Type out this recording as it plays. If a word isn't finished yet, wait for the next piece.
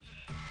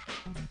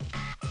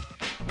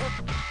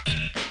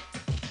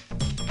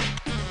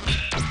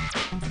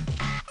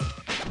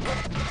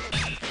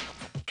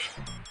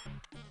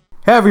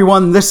Hey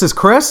everyone, this is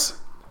Chris.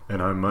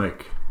 And I'm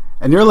Mike.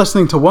 And you're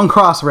listening to One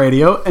Cross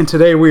Radio, and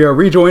today we are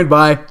rejoined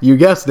by, you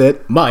guessed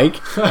it, Mike.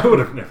 I would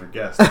have never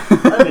guessed. I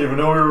didn't even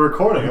know we were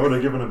recording. I would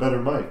have given a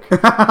better mic.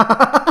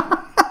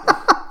 I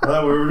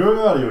thought we were doing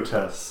audio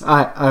tests.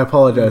 I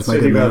apologize,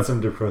 Mike. You got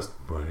some depressed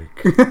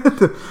Mike.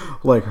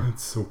 Like,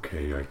 it's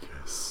okay, I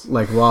guess.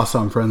 Like Ross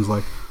on Friends,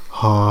 like,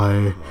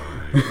 hi.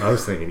 I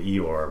was thinking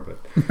Eeyore, but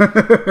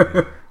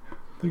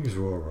things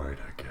are alright,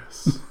 I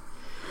guess.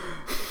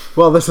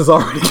 Well, this is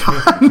already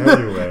gone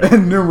Anyway.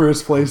 in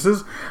numerous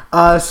places.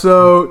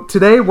 So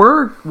today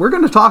we're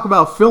going to talk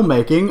about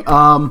filmmaking.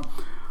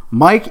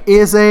 Mike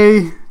is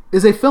a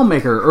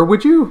filmmaker, or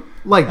would you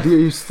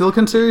do you still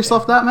consider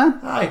yourself that,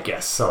 man? I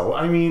guess so.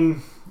 I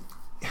mean,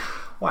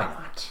 why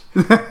not?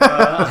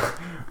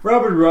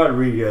 Robert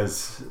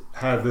Rodriguez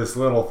had this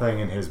little thing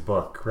in his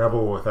book,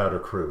 Rebel Without a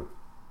Crew.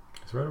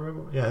 Is it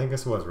Rebel? Yeah, I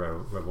guess it was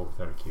Rebel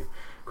Without a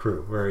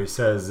Crew, where he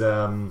says,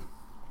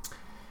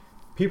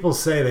 people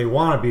say they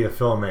want to be a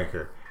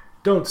filmmaker.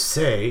 Don't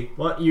say,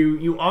 well,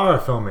 you are a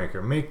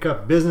filmmaker. Make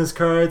up business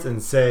cards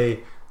and say,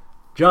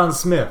 John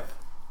Smith,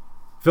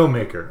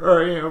 filmmaker.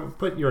 Or,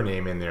 put your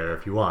name in there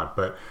if you want,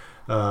 but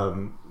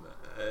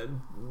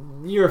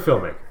you're a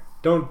filmmaker.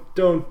 Don't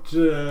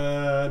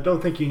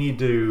think you need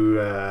to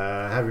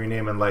have your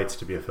name in lights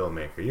to be a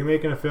filmmaker. You're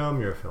making a film,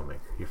 you're a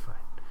filmmaker. You're fine.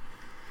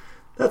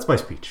 That's my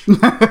speech.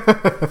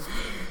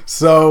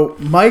 So,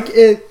 Mike,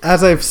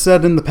 as I've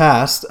said in the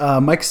past,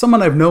 Mike's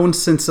someone I've known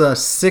since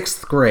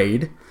 6th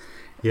grade.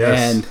 Yes,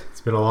 and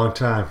it's been a long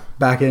time.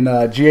 Back in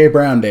G.A.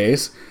 Brown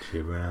days.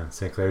 G.A. Brown,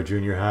 St. Clair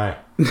Junior High.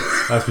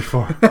 That's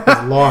before. It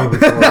was long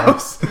before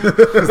us.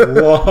 It was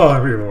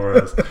long before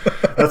us.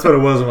 That's what it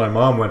was when my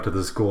mom went to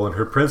the school, and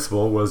her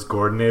principal was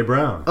Gordon A.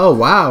 Brown. Oh,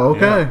 wow.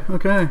 Okay, yeah.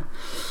 Okay.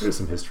 Here's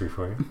some history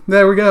for you.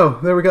 There we go.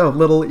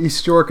 Little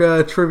East York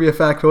trivia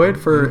factoid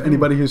for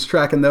anybody who's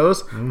tracking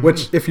those.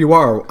 Which, if you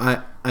are,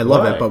 I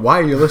love it. But why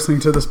are you listening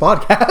to this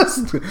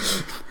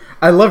podcast?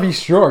 I love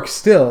East York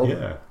still.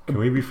 Yeah. Can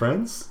we be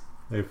friends?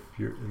 If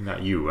you're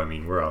not you, I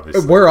mean, we're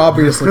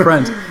obviously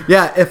friends.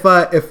 Yeah.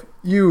 If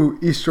you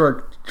East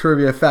York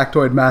trivia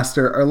factoid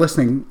master are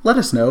listening, let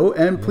us know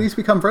and please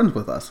become friends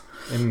with us.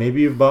 And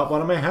maybe you've bought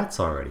one of my hats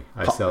already.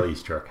 I sell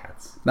East York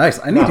hats. Nice.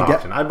 I need to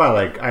get. I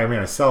buy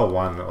I sell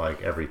one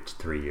every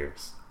 3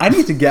 years. I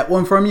need to get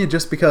one from you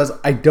just because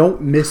I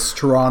don't miss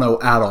Toronto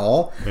at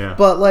all. Yeah.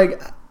 But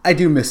I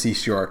do miss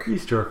East York.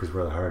 East York is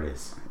where the heart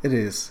is. It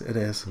is.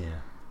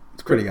 Yeah.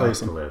 It's pretty place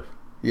awesome to live.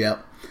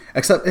 Yep.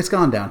 Except it's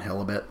gone downhill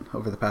a bit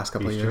over the past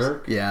couple of years.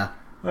 York? Yeah.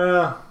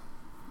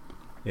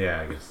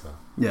 Yeah, I guess so.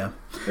 Yeah.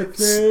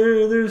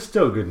 There's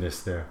still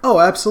goodness there. Oh,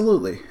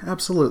 absolutely.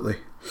 Absolutely.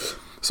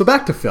 So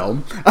back to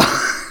film.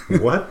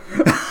 What?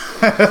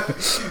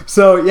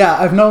 So, yeah,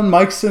 I've known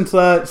Mike since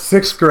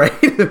 6th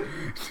grade.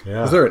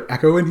 Yeah. Is there an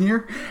echo in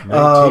here?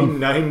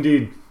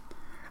 1999,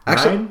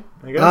 actually,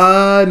 I guess?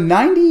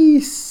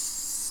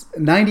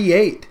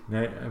 98.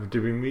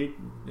 Did we meet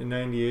in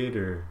 98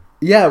 or?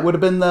 Yeah, it would have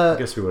been I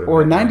guess we would have.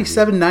 Or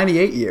 97,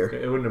 98 year.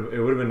 It would have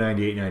been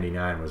 98,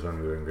 99 was when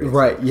we were in grade school.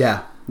 Right,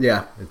 yeah.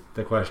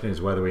 The question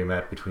is whether we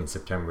met between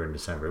September and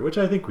December, which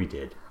I think we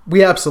did.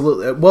 We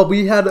absolutely. Well,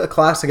 we had a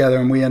class together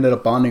and we ended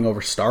up bonding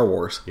over Star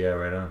Wars. Yeah,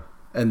 right on.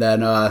 And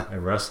then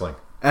and wrestling.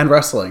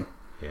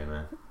 Yeah,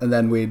 man. And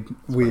then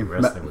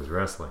wrestling was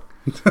wrestling.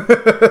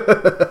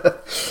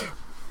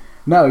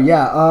 No,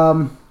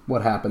 yeah.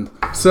 What happened?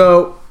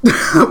 So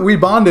we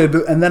bonded,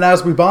 and then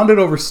as we bonded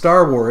over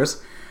Star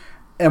Wars,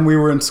 and we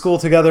were in school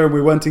together, and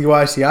we went to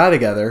UICI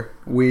together,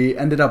 we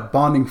ended up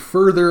bonding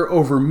further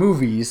over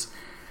movies,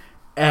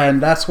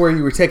 and that's where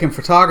you were taking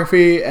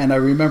photography. And I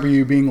remember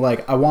you being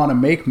like, "I want to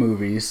make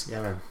movies."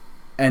 Yeah, man.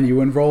 And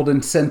you enrolled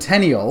in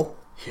Centennial.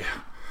 Yeah.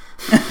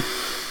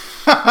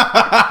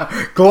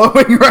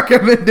 Glowing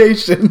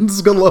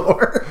recommendations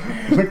galore.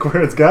 Look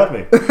where it's got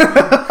me.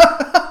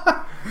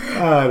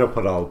 I don't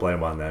put all the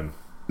blame on them.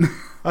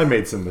 I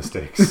made some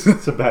mistakes.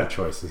 Some bad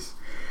choices.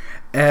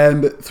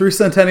 And through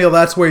Centennial,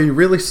 that's where you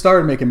really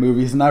started making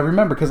movies. And I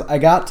remember because I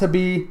got to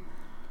be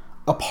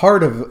a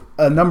part of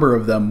a number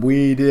of them.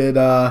 We did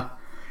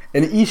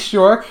in East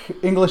York,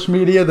 English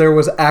media, there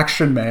was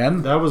Action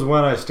Man. That was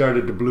when I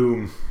started to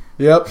bloom.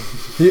 Yep.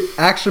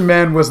 Action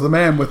Man was the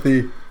man with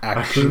the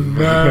Action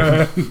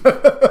Man.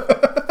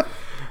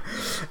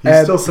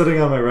 He's still sitting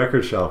on my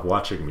record shelf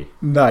watching me.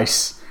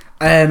 Nice.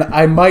 And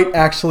I might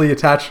actually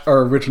attach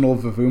our original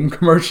Vavoom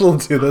commercial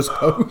to this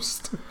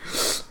post.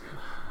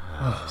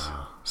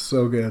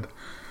 So good.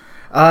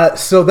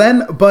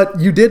 But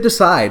you did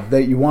decide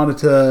that you wanted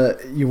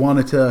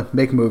to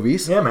make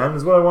movies. Yeah, man,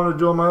 that's what I wanted to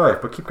do in my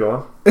life. But keep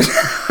going.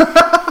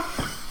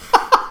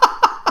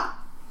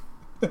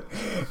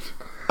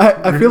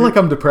 I feel like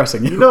I'm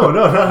depressing you. No,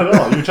 not at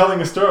all. You're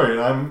telling a story,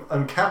 and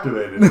I'm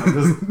captivated. I'm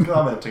just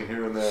commenting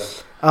here and there.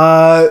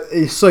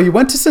 So you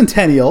went to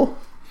Centennial,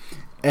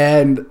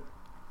 and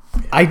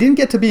I didn't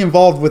get to be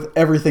involved with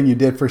everything you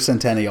did for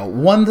Centennial.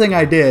 One thing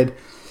I did,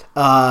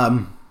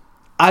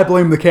 I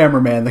blame the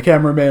cameraman. The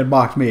cameraman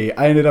mocked me.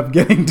 I ended up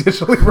getting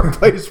digitally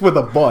replaced with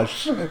a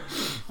bush.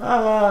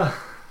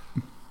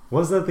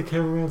 Was that the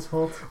cameraman's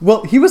fault?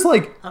 Well, he was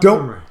like,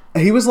 don't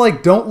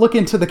look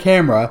into the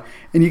camera,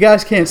 and you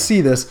guys can't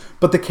see this,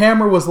 but the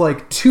camera was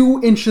like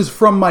 2 inches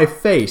from my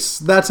face.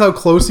 That's how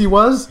close he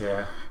was.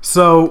 Yeah.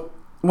 So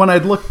when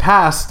I'd look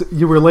past,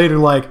 you were later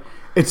like,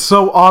 it's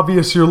so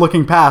obvious you're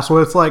looking past.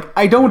 Well, it's like,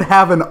 I don't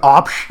have an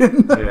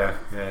option.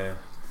 Yeah.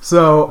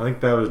 So I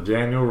think that was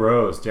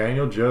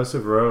Daniel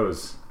Joseph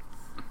Rose,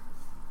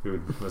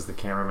 who was the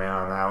cameraman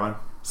on that one.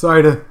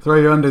 Sorry to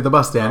throw you under the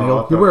bus, Daniel.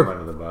 I'll throw him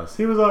under the bus.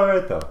 He was all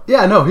right though.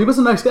 Yeah, no, he was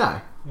a nice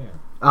guy.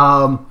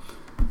 Yeah.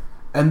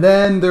 And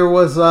then there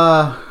was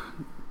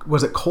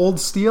it Cold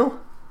Steel?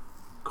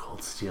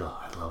 Cold Steel.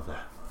 I love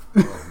that.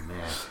 Oh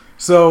man.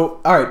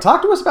 So, all right,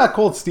 talk to us about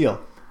Cold Steel.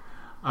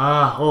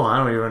 I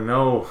don't even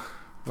know.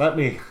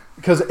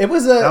 Because it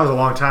was that was a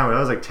long time ago.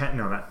 That was like 10.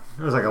 No, that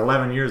was like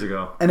 11 years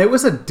ago. And it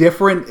was a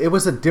different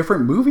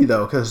movie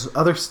though, because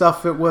other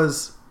stuff it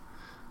was.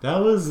 That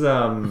was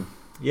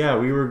yeah.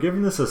 We were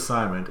given this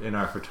assignment in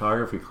our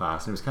photography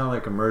class. And it was kind of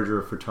like a merger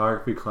of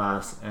photography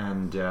class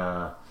and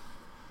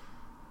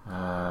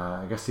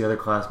I guess the other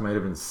class might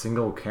have been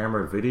single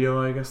camera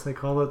video. I guess they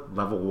call it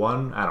level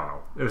 1. I don't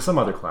know. It was some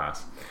other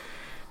class,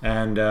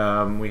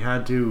 and we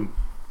had to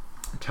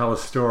tell a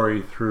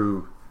story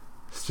through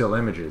still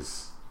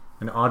images,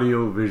 an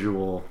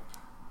audio-visual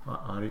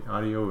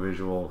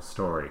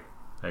story,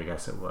 I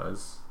guess it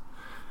was.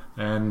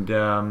 And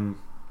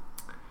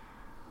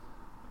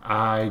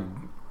I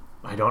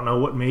don't know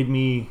what made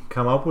me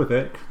come up with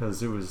it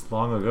because it was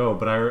long ago,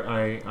 but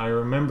I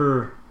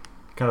remember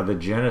kind of the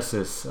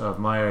genesis of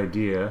my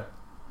idea,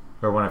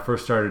 or when I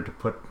first started to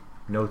put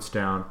notes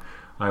down.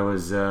 I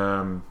was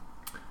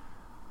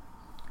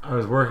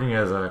working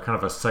as a kind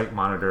of a site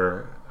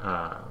monitor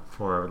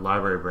for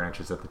library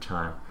branches at the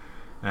time,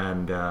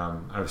 and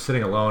I was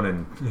sitting alone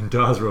in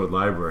Dawes Road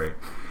Library,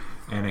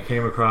 and I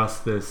came across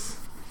this.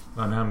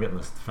 Oh, now I'm getting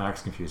the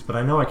facts confused, but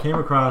I know I came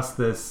across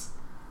this.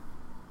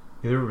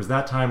 Either it was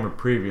that time or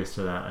previous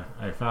to that.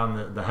 I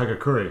found the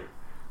Hagakure,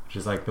 which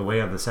is like the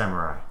way of the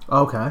samurai.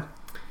 Okay.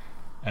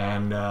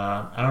 And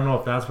I don't know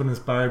if that's what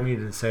inspired me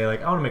to say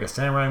like I want to make a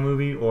samurai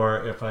movie,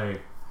 or if I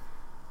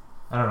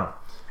don't know,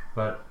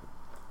 but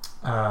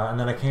and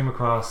then I came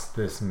across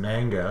this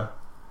manga.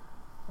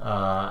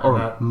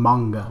 Manga.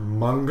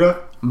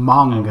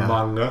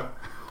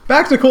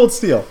 Back to Cold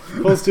Steel.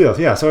 Cold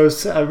Steel. Yeah. So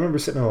I remember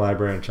sitting in the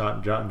library and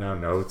jotting down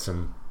notes,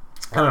 and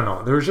I don't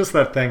know. There was just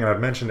that thing, and I've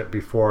mentioned it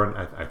before, and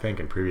I think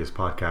in previous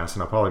podcasts,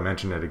 and I'll probably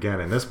mention it again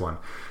in this one.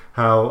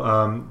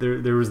 How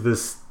there was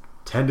this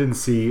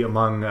tendency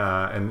among,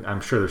 and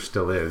I'm sure there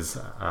still is,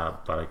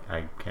 but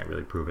I can't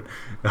really prove it,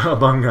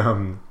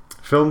 among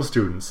film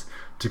students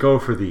to go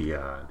for the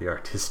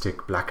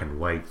artistic black and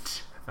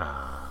white,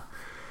 not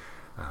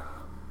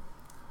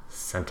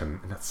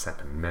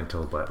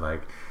sentimental, but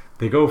like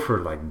they go for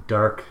like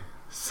dark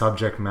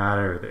subject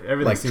matter.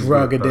 Everything like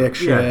drug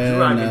addiction,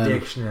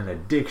 and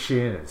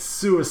addiction and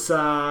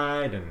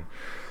suicide and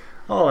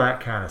all that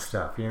kind of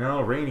stuff.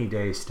 Rainy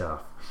day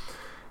stuff,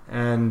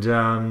 and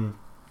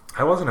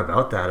I wasn't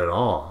about that at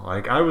all.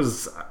 Like I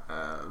was,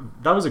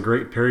 that was a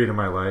great period in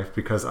my life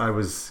because I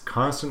was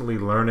constantly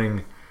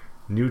learning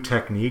new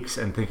techniques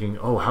and thinking,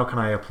 oh, how can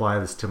I apply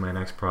this to my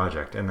next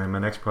project? And then my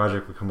next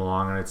project would come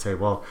along and I'd say,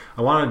 well,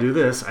 I want to do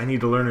this. I need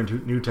to learn a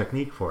new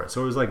technique for it.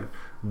 So it was like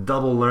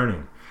double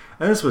learning.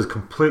 And this was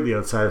completely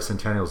outside of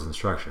Centennial's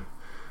instruction.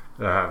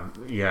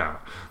 Yeah.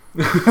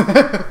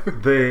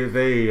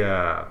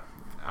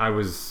 I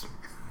was,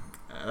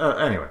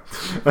 anyway.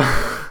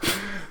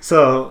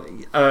 So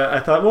I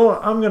thought, well,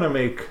 I'm going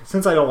to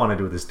since I don't want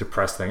to do this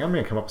depressed thing, I'm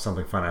going to come up with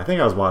something fun. I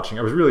think I was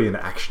really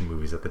into action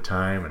movies at the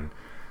time. And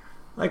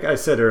like I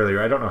said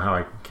earlier, I don't know how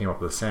I came up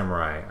with a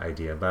samurai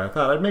idea, but I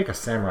thought I'd make a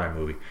samurai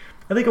movie.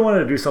 I think I wanted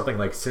to do something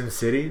like Sin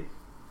City,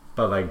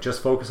 but like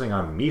just focusing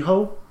on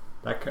Miho,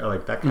 that kind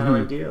of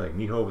idea, like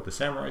Miho with the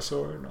samurai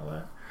sword and all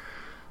that.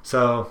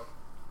 So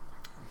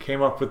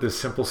came up with this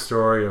simple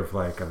story of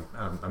like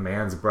a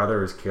man's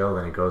brother is killed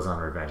and he goes on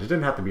revenge. It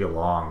didn't have to be a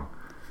long.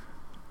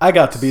 I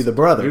got to be the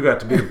brother. You got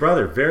to be the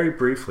brother very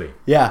briefly.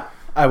 Yeah,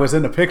 I was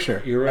in a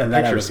picture. You were in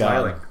a picture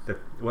smiling. It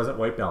wasn't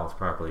white balanced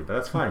properly, but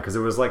that's fine because it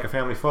was like a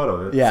family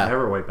photo. It's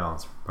never white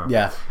balanced properly.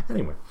 Yeah.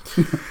 Anyway,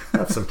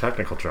 that's some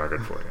technical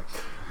jargon for you.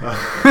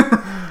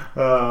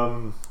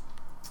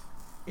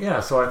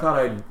 Yeah, so I thought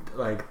I'd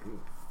like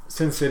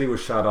Sin City was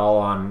shot all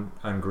on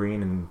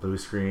green and blue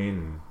screen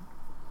and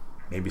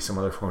maybe some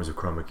other forms of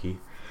chroma key.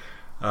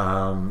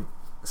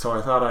 So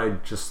I thought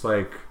I'd just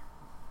like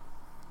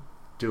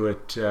do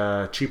it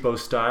cheapo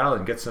style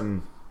and get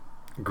some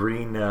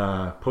green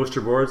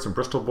poster board, some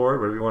Bristol board,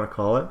 whatever you want to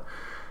call it.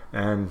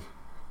 And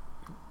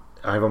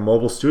I have a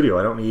mobile studio.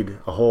 I don't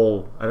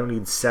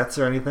need sets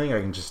or anything.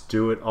 I can just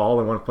do it all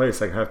in one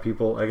place. I can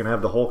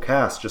have the whole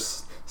cast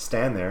just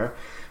stand there,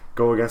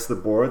 go against the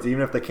boards,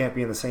 even if they can't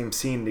be in the same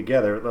scene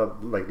together,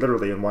 like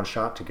literally in one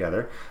shot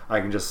together. I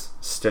can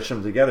just stitch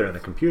them together in the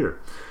computer.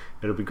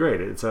 It'll be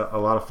great. It's a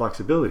lot of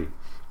flexibility.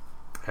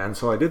 And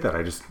so I did that.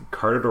 I just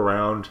carted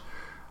around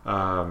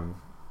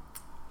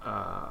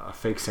a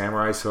fake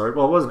samurai sword.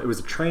 Well, it wasn't. It was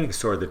a training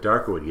sword that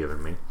Darko had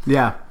given me.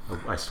 Yeah.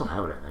 I still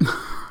have it, I think.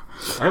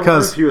 I have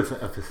a few of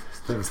the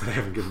things that I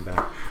haven't given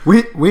back.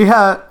 We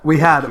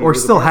had or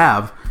still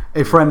have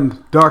a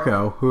friend,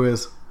 Darko, who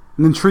is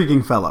an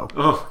intriguing fellow.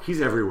 Oh,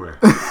 he's everywhere.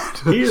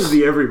 He is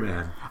the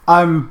everyman.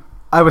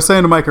 I was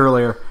saying to Mike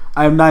earlier,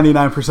 I am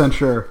 99%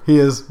 sure he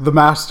is the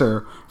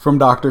master from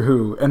Doctor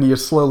Who, and he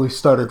has slowly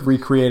started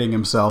recreating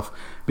himself,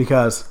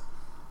 because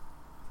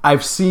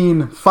I've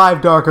seen 5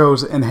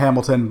 Darkos in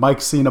Hamilton.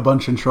 Mike's seen a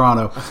bunch in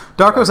Toronto.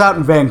 Darko's out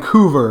in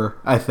Vancouver,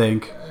 I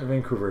think.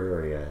 Vancouver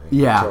area, I think.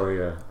 Yeah.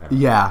 Victoria.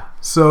 Yeah.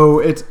 So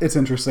it's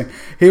interesting.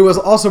 He was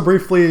also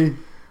briefly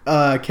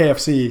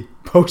KFC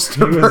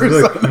poster person.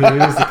 He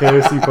was the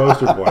KFC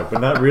poster boy, but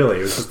not really.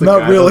 It was just the Not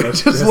guy really. that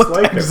Just looked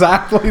like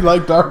exactly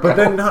like Darko. But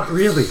then not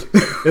really.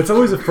 It's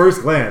always a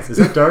first glance. Is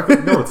it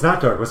Darko? No, it's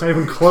not Darko. It's not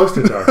even close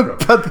to Darko.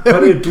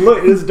 but it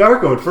is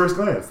Darko at first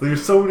glance.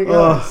 There's so many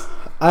guys.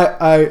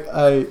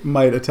 I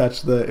might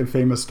attach the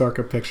infamous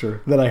Darko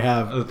picture that I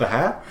have. The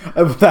hat?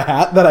 Of the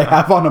hat that I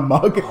have on a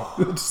mug.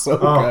 It's so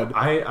good.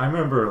 I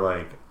remember,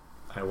 like,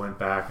 I went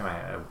back and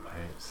I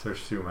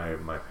searched through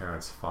my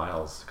parents'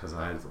 files because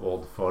I had an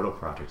old photo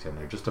project in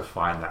there just to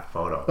find that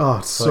photo. Oh,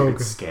 it's so I could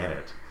good. scan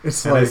it.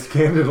 It's and like I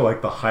scanned it at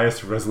like the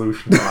highest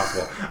resolution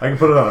possible. I can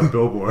put it on a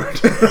billboard.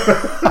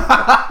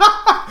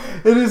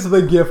 it is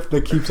the gift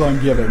that keeps on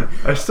giving.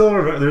 I still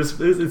remember.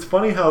 It's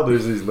funny how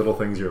there's these little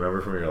things you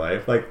remember from your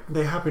life. Like,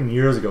 they happened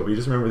years ago, but you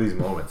just remember these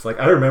moments. Like,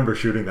 I remember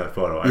shooting that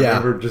photo. I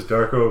remember just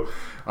Darko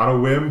on a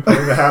whim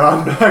putting the hat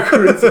on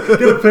backwards.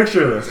 Get a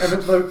picture of this,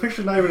 and the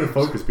picture's not even in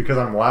focus because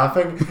I'm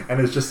laughing, and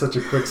it's just such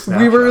a quick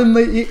snapshot. We were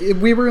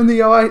in the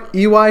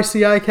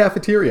EYCI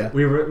cafeteria.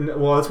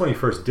 Well, that's when he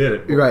first did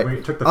it. Right.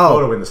 We took the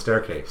photo in the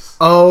staircase.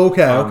 Oh,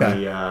 okay, on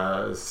okay.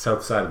 the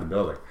south side of the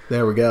building.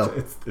 There we go.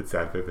 It's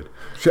that vivid.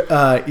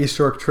 East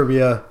York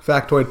trivia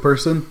factoid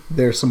person.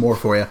 There's some more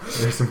for you.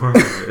 There's some more.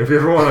 If you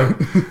ever want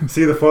to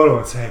see the photo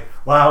and say,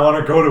 "Wow, I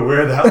want to go to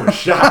where that was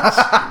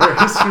shot, where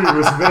history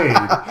was made."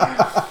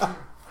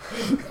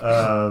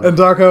 And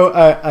Darko,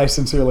 I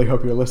sincerely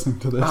hope you're listening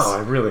to this. Oh,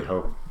 I really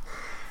hope.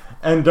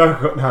 And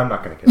Darko, no, I'm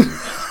not going to get you.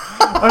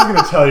 I'm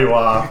going to tell you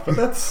off, but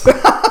that's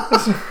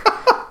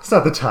it's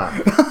not the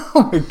time.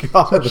 Oh my gosh. It's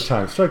not the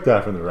time. Strike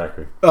that from the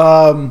record.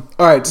 All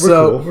right,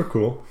 We're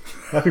cool.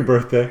 Happy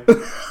birthday.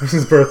 This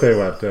is birthday,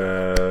 what,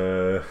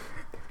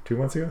 2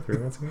 months ago? 3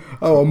 months ago?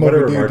 Oh, I'm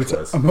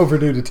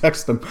overdue to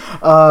text them. 2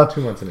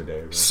 months in a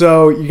day. Right?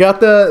 So you got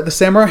the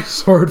samurai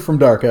sword from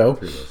Darko.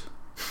 3 days.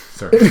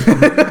 Sorry.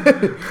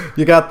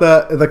 You got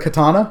the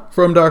katana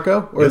from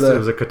Darko? Yes, it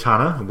was a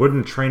katana, a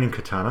wooden training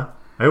katana.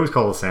 I always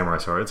call it a samurai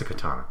sword. It's a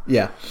katana.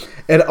 Yeah.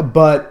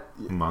 But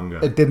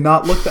Manga. it did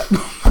not look that...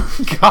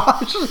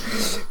 Gosh.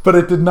 But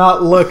it did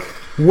not look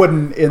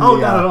wooden in the... Oh,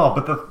 not at all.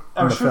 But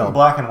I was shooting film.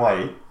 black and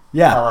white.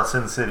 Yeah. A la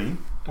Sin City.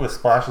 With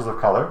splashes of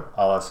color.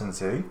 A la Sin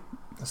City.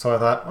 So I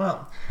thought,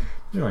 well,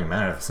 it doesn't really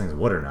matter if this thing's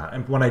wood or not.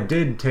 And when I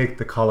did take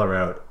the color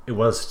out, it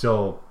was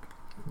still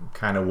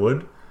kind of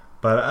wood.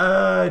 But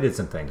I did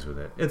some things with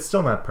it. It's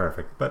still not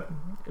perfect, but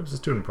it was a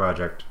student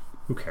project.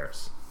 Who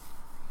cares?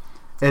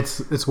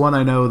 It's one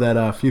I know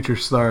that future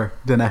star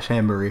Dinesh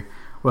Hambury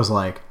was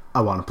like,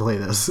 I want to play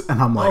this.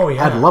 And I'm like, Oh,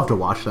 yeah. I'd love to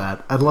watch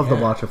that. I'd love to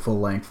Yeah. watch it full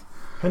length.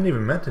 I hadn't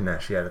even met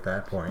Dinesh yet at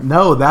that point.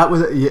 No,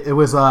 it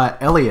was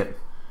Elliot.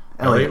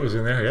 Elliot was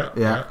in there, yeah.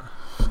 Yeah.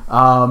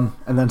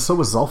 And then so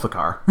was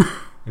Zulfikar.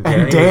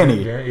 And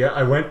Danny. Yeah,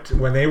 I went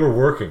when they were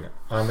working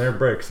on their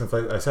break. Since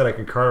I said I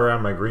could cart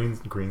around my green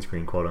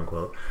screen, quote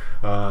unquote,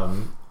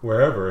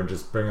 wherever and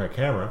just bring a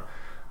camera.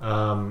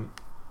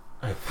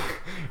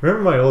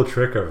 Remember my old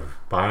trick of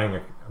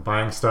buying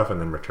stuff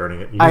and then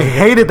returning it. I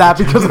hated that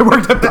because I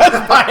worked at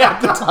Best Buy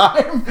at the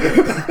time.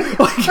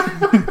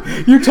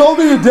 Like, you told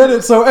me you did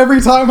it, so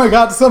every time I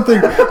got something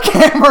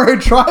camera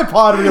and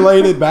tripod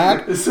related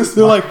back,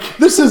 they're like,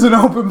 "This is an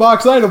open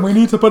box item. We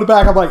need to put it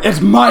back." I'm like,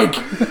 "It's Mike."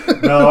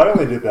 No, I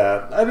only did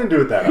that. I didn't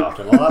do it that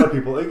often. A lot of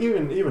people, like,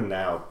 even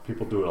now,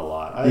 people do it a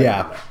lot.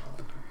 Yeah.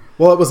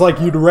 Well, it was like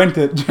you'd rent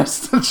it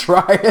just to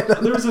try it.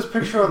 There was this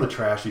picture on the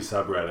Trashy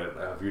subreddit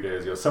a few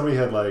days ago. Somebody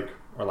had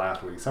or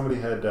last week, somebody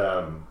had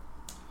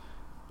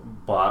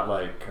bought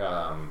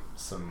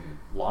some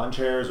lawn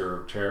chairs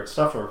or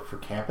stuff for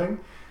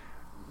camping.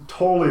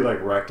 Totally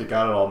wrecked it,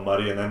 got it all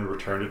muddy, and then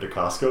returned it to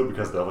Costco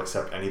because they'll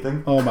accept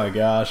anything. Oh my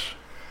gosh!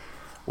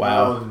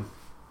 Wow.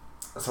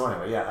 So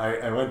anyway, yeah,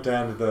 I went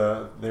down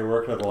to they were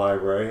working at the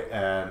library,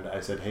 and I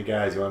said, "Hey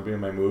guys, you want to be in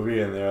my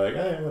movie?" And they're like,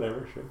 "Hey,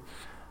 whatever, sure."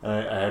 And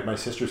I had my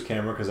sister's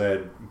camera because I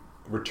had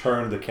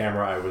returned the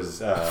camera I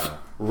was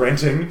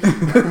renting,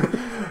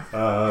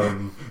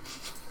 and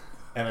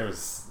it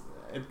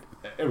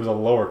was a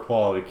lower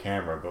quality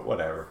camera, but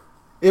whatever.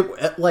 It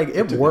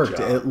worked.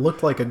 It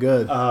looked like a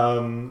good.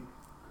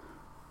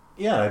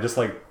 Yeah, I just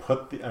I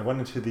went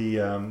into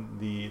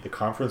the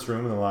conference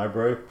room in the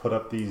library, put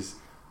up these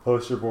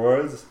poster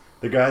boards.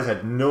 The guys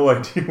had no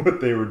idea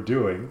what they were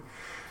doing.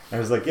 And I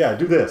was like, yeah,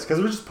 do this. Because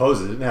it was just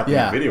poses. It didn't have to be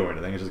a video or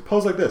anything. It was just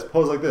pose like this,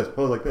 pose like this,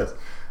 pose like this.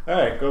 All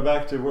right, go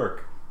back to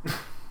work.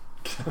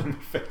 that on my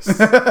face.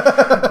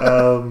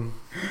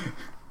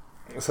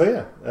 So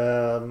yeah,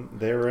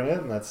 they were in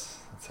it, and that's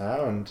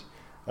how. And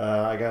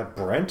I got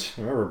Brent.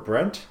 Remember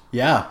Brent?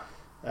 Yeah.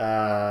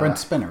 Brent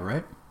Spinner,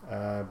 right?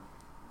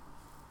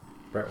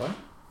 Brent what?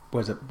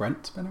 Was it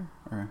Brent Spinner?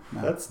 Or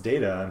no? That's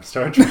Data on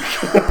Star Trek.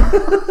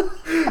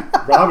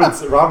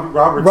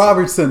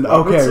 Robertson.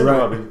 Okay,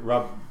 right.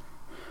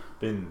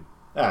 It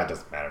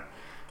doesn't matter.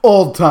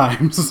 Old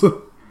times.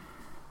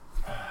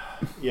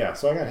 Yeah,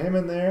 so I got him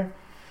in there.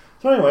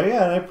 So anyway,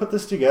 yeah, and I put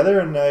this together,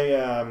 and I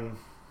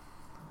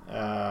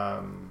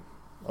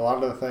a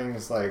lot of the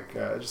things like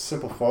just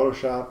simple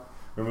Photoshop,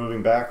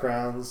 removing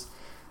backgrounds,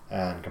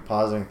 and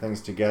compositing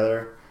things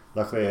together.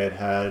 Luckily, I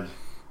had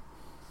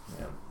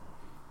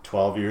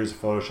 12 years of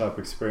Photoshop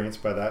experience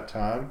by that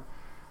time.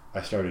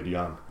 I started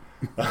young.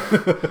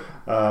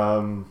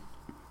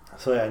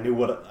 So yeah, I knew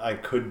what I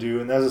could do,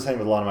 and that was the same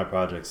with a lot of my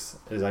projects.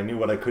 Is I knew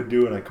what I could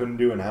do and I couldn't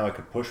do, and how I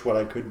could push what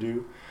I could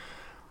do.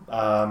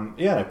 And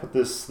I put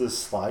this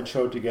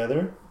slideshow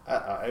together.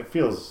 It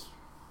feels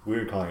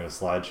weird calling it a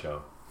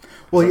slideshow.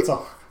 Well, that's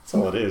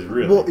all it is,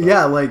 really. Well,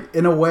 yeah, like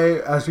in a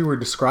way, as you were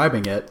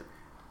describing it,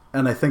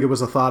 and I think it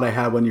was a thought I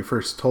had when you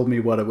first told me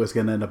what it was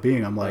going to end up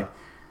being. I'm like,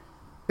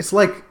 it's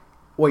like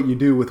what you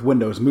do with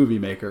Windows Movie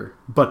Maker,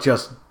 but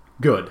just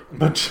good.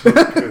 But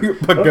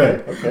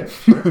good. Okay,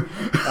 sure.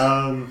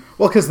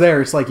 Well, because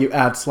there it's like you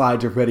add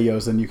slides or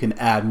videos and you can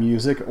add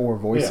music or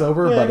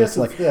voiceover, but it's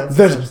like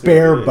there's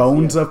bare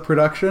bones of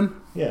production.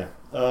 Yeah.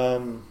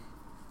 So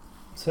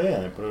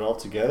yeah, I put it all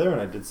together and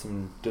I did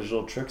some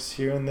digital tricks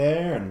here and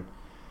there and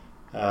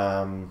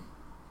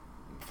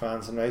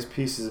found some nice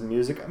pieces of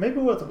music. Maybe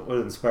what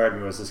inspired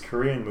me was this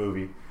Korean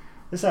movie.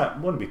 This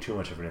wouldn't be too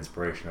much of an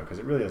inspiration though, because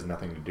it really has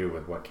nothing to do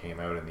with what came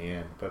out in the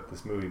end. But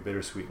this movie,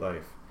 Bittersweet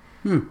Life.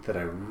 That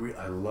I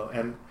love.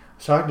 And I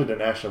was talking to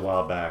Dinesh a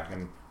while back,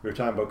 and we were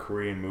talking about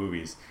Korean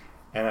movies,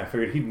 and I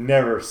figured he'd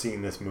never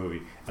seen this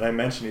movie. And I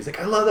mentioned, he's like,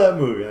 I love that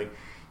movie. Like,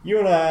 you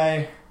and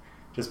I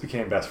just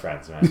became best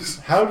friends, man.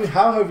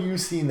 How have you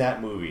seen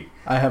that movie?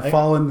 I have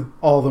fallen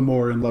all the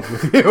more in love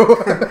with you.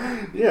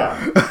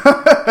 Yeah.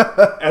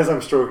 As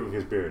I'm stroking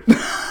his beard.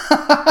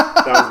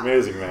 That was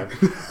amazing, man.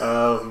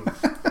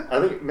 I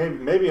think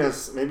maybe he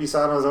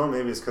saw it on his own.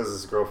 Maybe it's because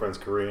his girlfriend's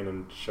Korean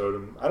and showed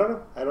him. I don't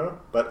know.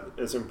 But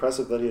it's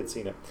impressive that he had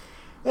seen it.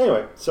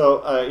 Anyway,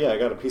 so I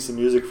got a piece of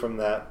music from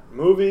that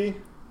movie.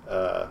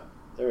 There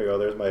we go.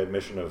 There's my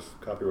admission of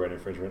copyright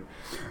infringement.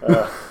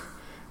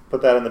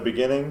 Put that in the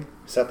beginning.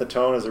 Set the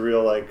tone as a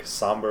real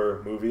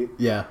somber movie.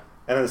 Yeah.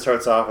 And then it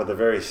starts off with a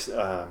very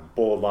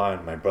bold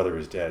line. My brother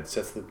is dead.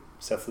 Sets the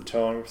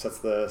tone. Sets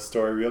the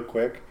story real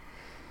quick.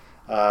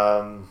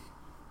 And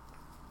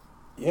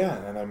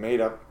I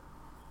made up.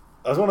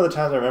 That was one of the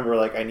times I remember,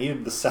 I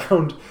needed the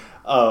sound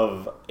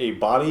of a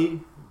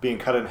body being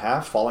cut in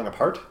half, falling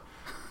apart,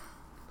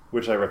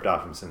 which I ripped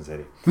off from Sin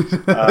City.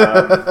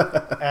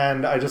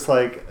 And I just,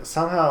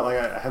 somehow,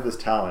 I have this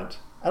talent.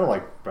 I don't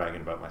like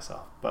bragging about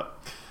myself, but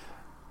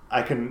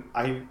I can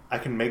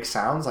make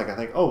sounds. I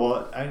think, oh,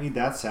 well, I need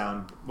that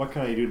sound. What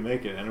can I do to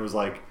make it? And it was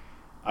like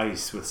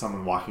ice with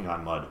someone walking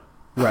on mud.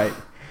 Right.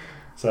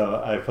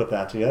 So I put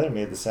that together,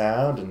 made the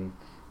sound, and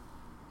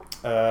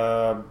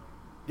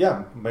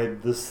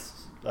made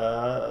this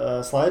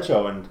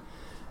slideshow,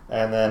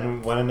 and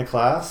then went into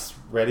class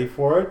ready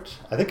for it.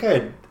 I think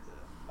I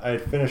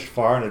had finished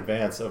far in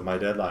advance of my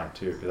deadline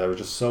too, because I was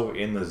just so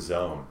in the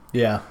zone.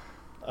 Yeah.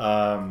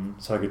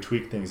 So I could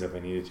tweak things if I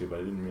needed to, but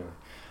I didn't really.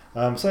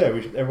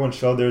 Everyone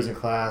showed theirs in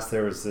class.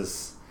 There was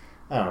this,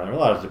 I don't know, there were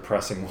a lot of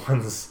depressing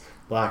ones,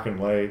 black and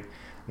white.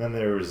 And then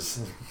there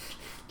was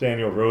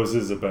Daniel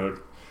Rose's about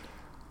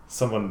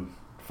someone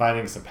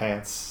finding some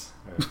pants.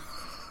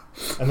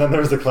 And then there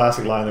was the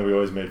classic line that we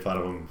always made fun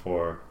of him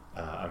for.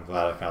 I'm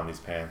glad I found these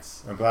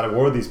pants. I'm glad I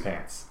wore these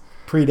pants.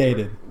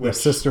 Predated the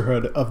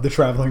sisterhood of the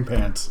traveling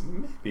pants.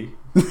 Maybe.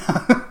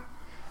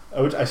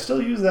 Which I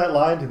still use that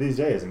line to these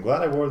days. I'm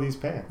glad I wore these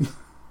pants.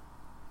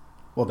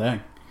 Well,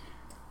 dang.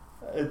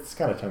 It's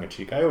kind of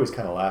tongue-in-cheek. I always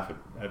kind of laugh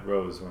at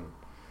Rose when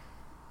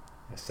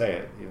I say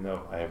it, even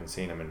though I haven't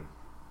seen him in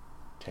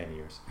 10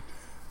 years.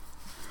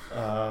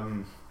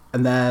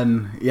 And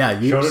then,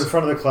 you showed it in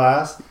front of the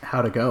class.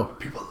 How'd it go?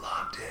 People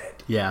loved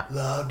it. Yeah.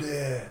 Loved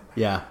it.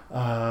 Yeah.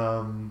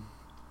 And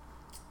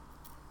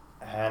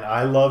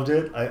I loved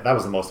it. That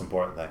was the most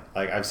important thing.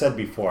 I've said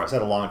before, I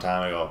said a long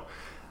time ago,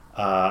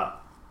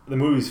 the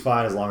movie's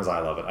fine as long as I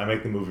love it. I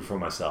make the movie for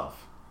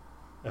myself.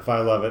 If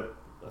I love it,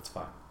 that's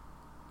fine.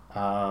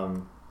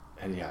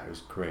 It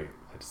was great.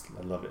 I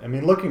love it. I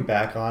mean, looking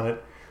back on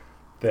it,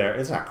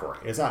 it's not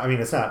great. It's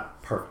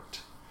not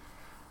perfect.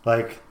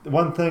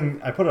 One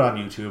thing, I put it on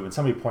YouTube and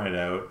somebody pointed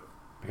out,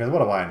 because what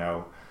do I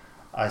know?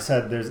 I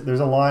said there's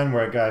a line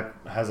where a guy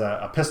has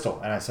a pistol,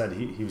 and I said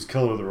he was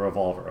killed with a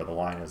revolver, or the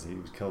line is he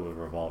was killed with a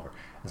revolver.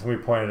 And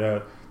somebody pointed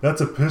out,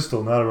 that's a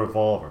pistol, not a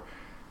revolver.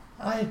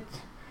 It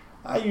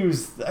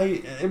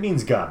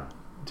means gun.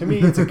 To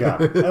me, it's a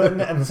gun.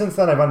 and since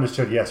then, I've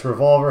understood, yes,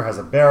 revolver has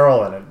a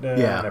barrel, and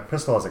a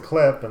pistol has a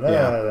clip, and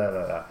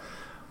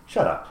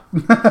Shut up.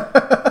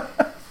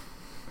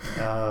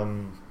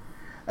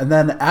 And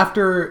then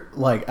after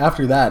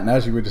that, and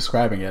as you were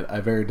describing it, I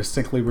very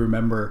distinctly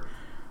remember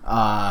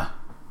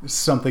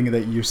something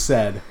that you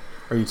said,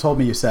 or you told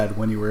me you said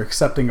when you were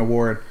accepting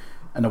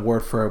an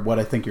award for what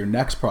I think your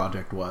next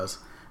project was.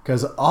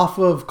 Because off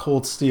of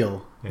Cold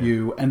Steel,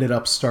 you ended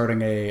up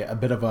starting a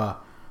bit of a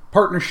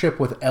partnership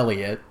with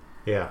Elliot.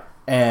 Yeah.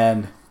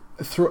 And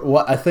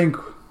what I think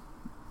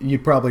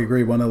you'd probably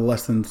agree, one of the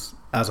lessons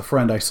as a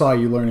friend I saw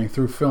you learning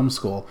through film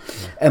school.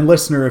 Yeah. And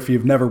listener, if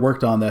you've never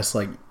worked on this,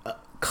 like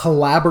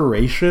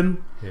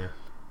collaboration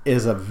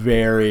is a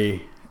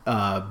very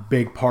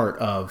big part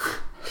of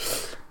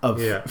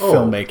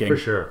filmmaking, for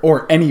sure,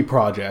 or any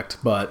project.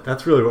 But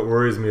that's really what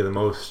worries me the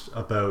most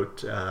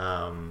about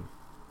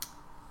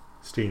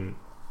Steen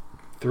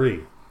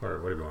 3, or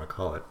whatever you want to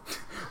call it,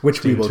 which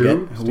Steen we will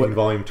 2? get. Steen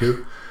Volume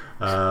 2.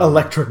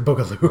 Electric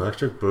Boogaloo.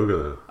 Electric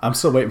Boogaloo. I'm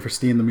still waiting for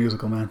Steen the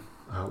musical, man.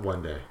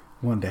 One day.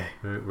 One day.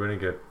 We're going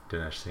to get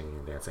Dinesh singing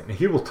and dancing. And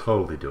he will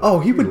totally do it. Oh,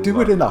 he would do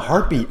it in a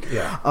heartbeat.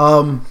 Yeah.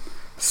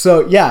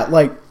 So, yeah,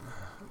 like,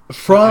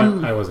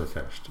 from... I wasn't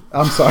finished.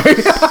 I'm sorry.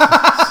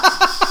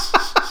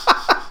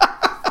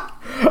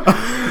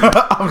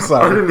 I'm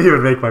sorry. I didn't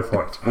even make my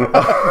point.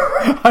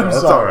 I'm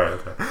sorry.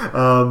 That's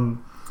all right.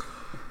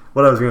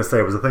 What I was going to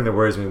say was the thing that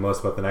worries me most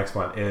about the next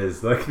one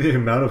is like the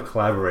amount of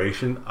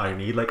collaboration I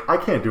need. Like, I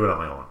can't do it on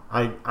my own.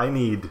 I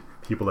need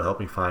people to help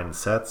me find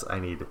sets. I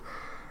need,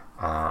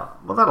 well,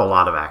 not a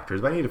lot of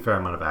actors, but I need a fair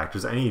amount of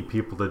actors. I need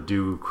people to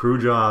do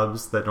crew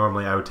jobs that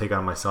normally I would take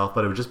on myself,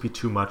 but it would just be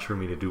too much for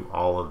me to do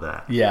all of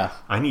that. Yeah.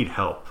 I need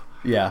help.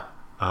 Yeah.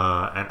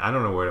 And I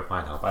don't know where to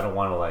find help. I don't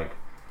want to, like...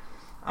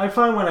 I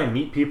find when I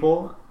meet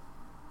people...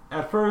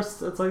 At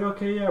first, it's like,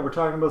 okay, yeah, we're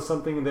talking about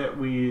something that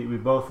we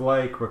both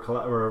like,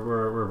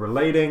 we're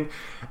relating,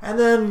 and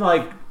then,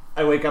 like,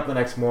 I wake up the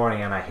next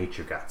morning and I hate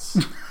your guts.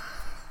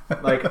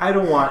 Like, I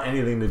don't want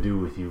anything to do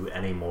with you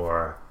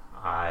anymore.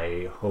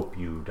 I hope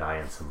you die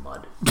in some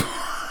mud.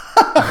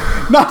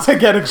 Not to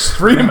get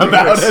extreme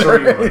about it or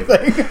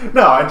anything.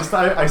 No,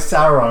 I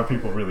sour on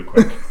people really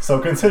quick. So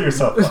consider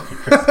yourself lucky,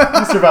 Chris.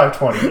 You survived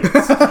 20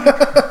 years.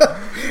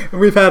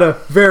 We've had a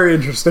very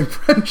interesting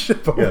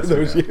friendship over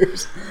those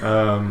years.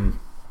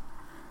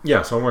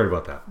 Yeah, so I'm worried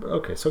about that. But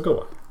okay, so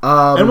go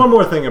on. And one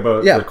more thing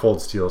about the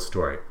Cold Steel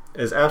story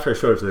is after I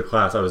showed it to the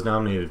class, I was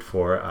nominated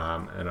for,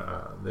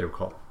 they were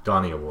called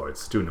Donnie Awards,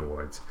 Student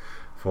Awards,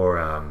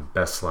 for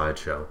Best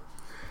Slideshow.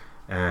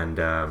 And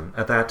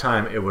at that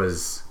time, it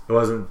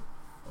wasn't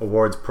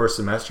awards per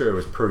semester, it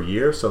was per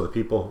year. So the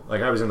people,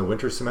 like I was in the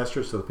winter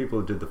semester, so the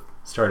people who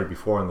started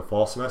before in the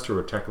fall semester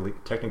were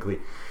technically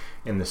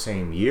in the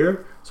same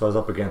year, so I was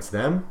up against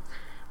them,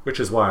 which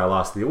is why I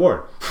lost the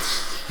award.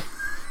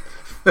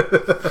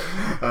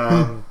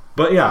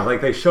 But yeah,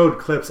 like they showed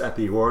clips at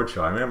the award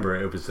show. I remember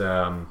it was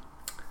it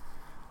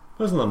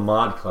wasn't the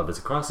Mod Club. It's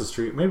across the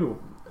street. Maybe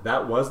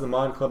that was the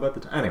Mod Club at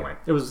the time. Anyway,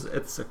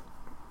 it's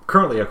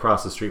currently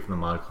across the street from the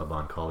Mod Club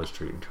on College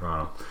Street in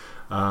Toronto.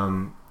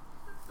 And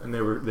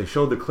they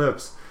showed the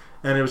clips,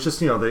 and it was just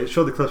they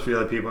showed the clips for the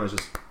other people, and it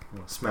was just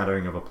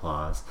smattering of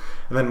applause.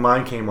 And then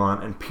mine came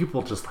on, and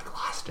people just like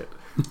lost it.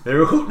 They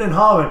were hooting and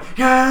hollering,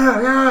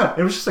 yeah.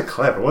 It was just a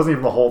clip. It wasn't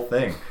even the whole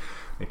thing.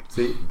 Like,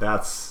 see, I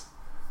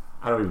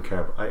don't even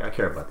care. I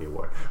care about the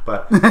award,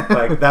 but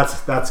like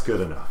that's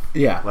good enough.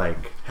 Yeah,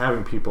 like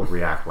having people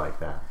react like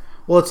that.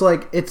 Well, it's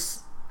like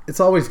it's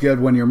always good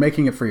when you're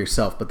making it for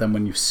yourself, but then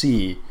when you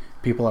see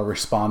people are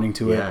responding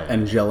to it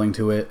and gelling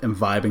to it and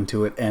vibing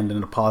to it and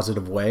in a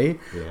positive way,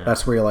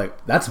 that's where you're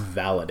like, that's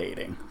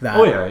validating.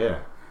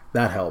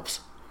 That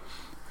helps.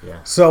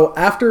 Yeah. So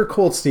after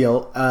Cold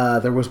Steel,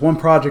 there was one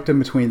project in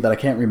between that I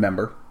can't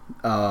remember.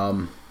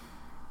 Because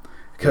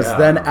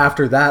then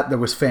after that, there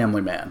was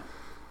Family Man.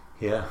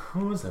 Yeah.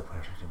 What was that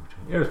project in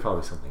between? It was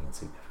probably something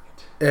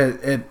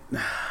insignificant.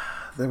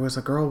 There was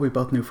a girl we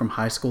both knew from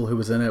high school who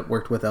was in it,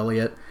 worked with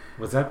Elliot.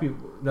 Was that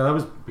no, that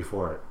was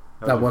before it.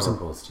 That wasn't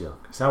Cold Steel.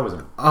 Because that was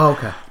a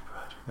okay.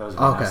 project. That was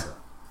Vanessa. Okay.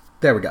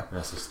 There we go.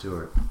 Vanessa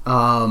Stewart.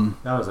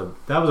 That was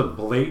a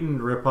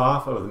blatant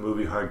ripoff of the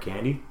movie Hard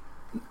Candy.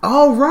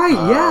 Oh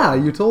right,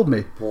 you told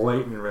me.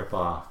 Blatant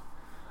ripoff,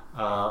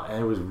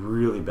 and it was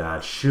really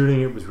bad.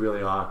 Shooting it was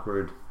really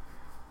awkward.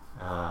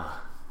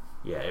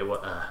 It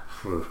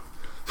was.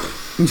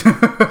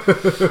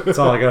 That's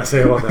all I gotta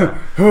say about that.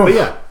 But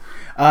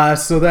yeah.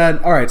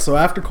 So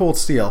after Cold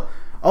Steel,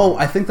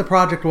 I think the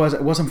project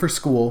it wasn't for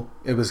school.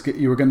 It was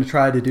you were going to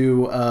try to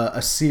do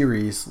a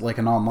series, like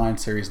an online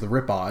series, the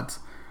Rip Odds.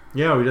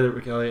 Yeah, we did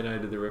it. Elliot and I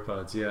did the Rip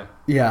Odds. Yeah.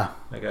 Yeah.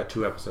 I got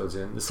 2 episodes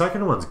in. The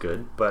second one's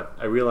good, but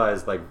I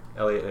realized like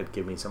Elliot had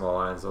given me some of the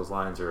lines. Those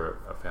lines are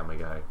a Family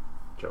Guy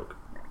joke.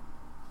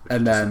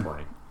 And then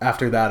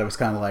after that, it was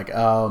kind of like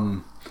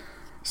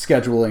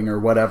scheduling or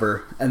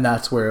whatever, and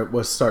that's where it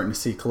was starting to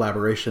see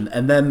collaboration.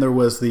 And then there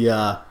was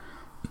the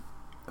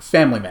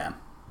Family Man.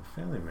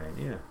 Family Man,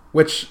 yeah.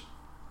 Which,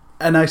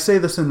 and I say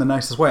this in the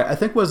nicest way, I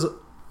think was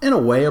in a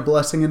way a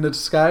blessing in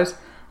disguise.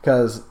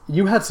 Because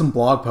you had some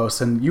blog posts,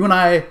 and you and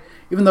I,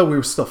 even though we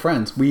were still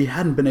friends, we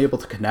hadn't been able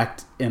to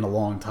connect in a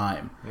long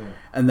time. Yeah.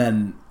 And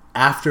then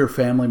after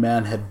Family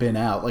Man had been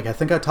out. Like, I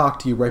think I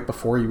talked to you right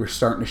before you were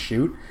starting to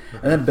shoot,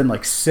 and then it'd been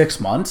like 6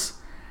 months,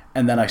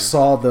 and then I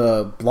saw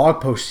the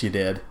blog post you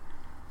did,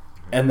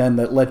 and then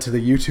that led to the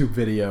YouTube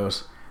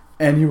videos,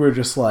 and you were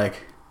just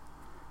like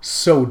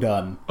so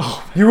done.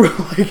 Oh, you were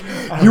like,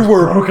 you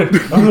were broken.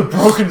 I was a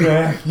broken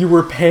man. You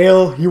were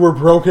pale, you were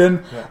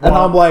broken, Yeah. and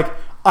I'm like,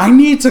 I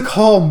need to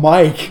call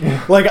Mike.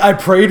 Like, I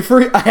prayed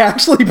for you. I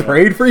actually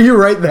prayed for you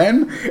right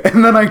then,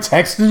 and then I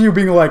texted you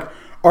being like,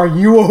 are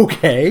you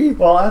okay?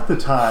 Well, at the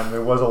time,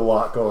 there was a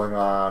lot going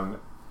on.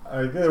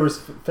 There was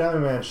Family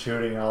Man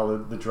shooting, all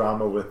the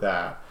drama with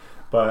that.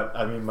 But,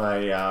 I mean,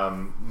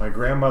 my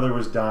grandmother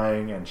was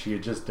dying, and she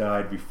had just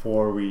died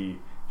before we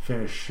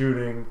finished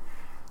shooting.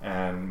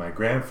 And my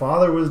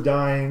grandfather was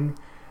dying.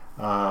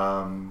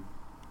 And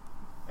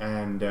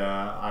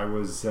I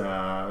was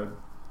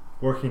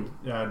working,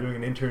 doing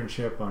an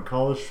internship on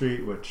College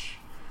Street, which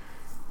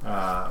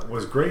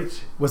was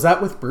great. Was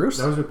that with Bruce?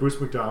 That was with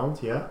Bruce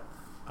McDonald, yeah.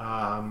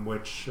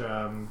 Which,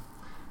 not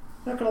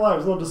gonna lie, I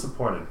was a little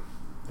disappointed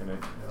in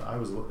it. It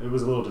was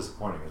a little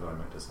disappointing, is what I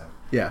meant to say.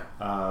 Yeah.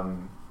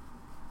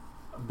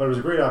 But it was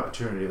a great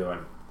opportunity, though.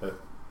 And that,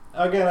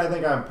 again, I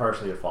think I'm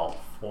partially at fault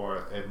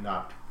for it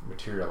not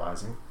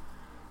materializing.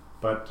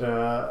 But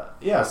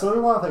yeah, so there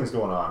are a lot of things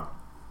going on.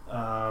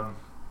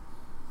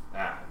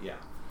 Yeah.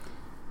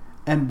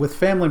 And with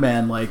Family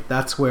Man, like,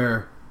 that's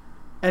where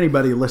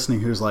anybody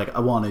listening who's like, I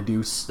want to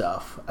do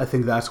stuff, I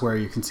think that's where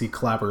you can see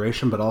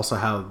collaboration, but also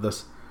how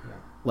this,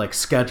 like,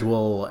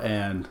 schedule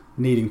and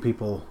needing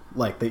people,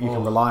 like, that you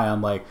can rely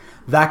on, like,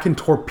 that can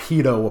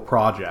torpedo a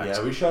project.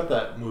 Yeah, we shot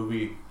that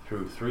movie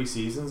through 3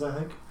 seasons, I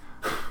think.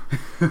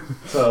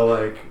 So,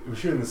 like, we were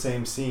shooting the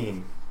same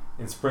scene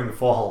in spring,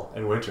 fall,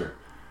 and winter.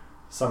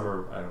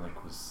 Summer, I don't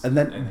think was And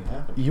then anything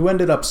happened. you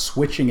ended up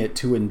switching it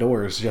to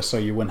indoors just so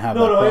you wouldn't have that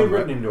No, I problem, had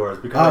written right? indoors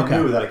because Okay. I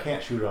knew that I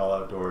can't shoot it all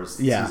outdoors.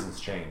 Yeah. Seasons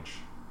change,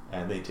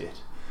 and they did.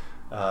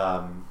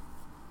 And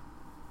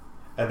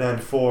then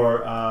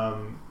for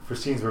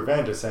Scenes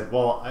Revenge, I said,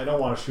 well, I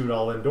don't want to shoot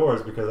all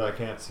indoors because I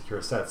can't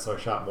secure sets, so I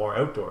shot more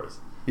outdoors.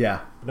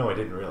 Yeah. No, I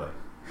didn't really.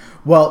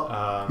 Well,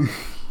 I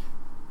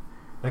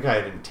think I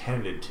had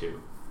intended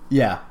to.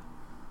 yeah.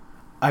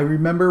 I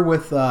remember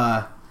with,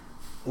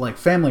 like,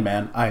 Family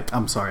Man,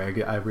 I'm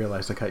sorry, I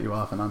realized I cut you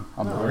off, and I'm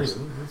the worst.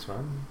 That's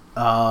fine.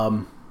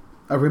 I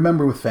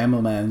remember with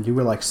Family Man, you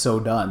were like so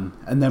done,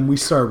 and then we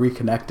started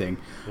reconnecting.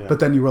 Yeah.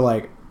 But then you were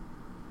like,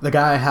 the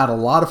guy I had a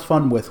lot of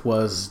fun with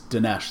was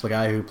Dinesh, the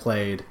guy who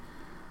played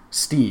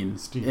Steen.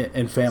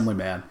 In Family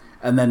Man,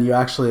 and then you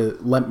actually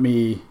lent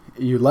me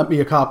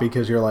a copy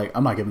because you're like,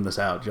 I'm not giving this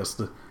out,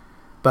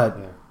 but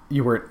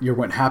you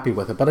weren't happy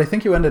with it. But I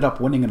think you ended up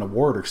winning an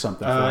award or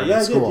something for it Yeah,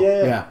 at I school.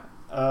 did. Yeah.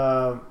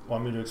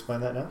 Want me to explain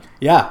that now?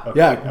 Yeah, Okay,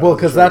 yeah. I Well,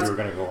 wasn't because sure if you were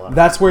gonna go on.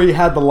 that's where you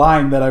had the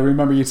line that I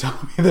remember you telling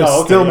me that Oh,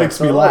 okay, still yeah, makes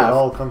so me It laugh.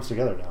 all comes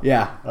together now.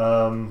 Yeah.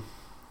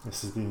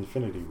 This is the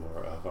Infinity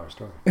War of our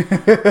story.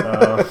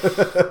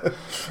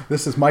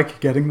 This is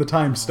Mike getting the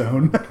time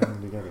stone.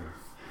 Coming together.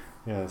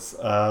 Yes.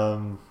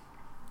 What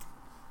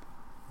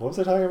was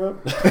I talking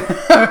about?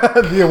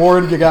 The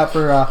award you got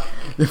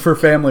for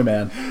Family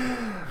Man.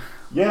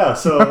 Yeah,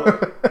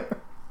 so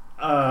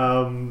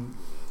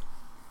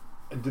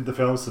I did the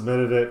film,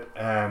 submitted it,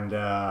 and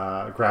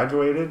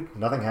graduated.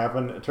 Nothing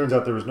happened. It turns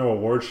out there was no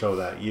award show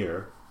that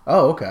year.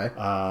 Oh, okay.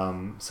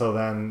 So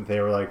then they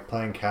were like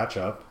playing catch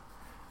up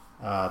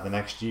the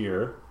next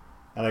year,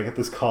 and I get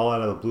this call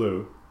out of the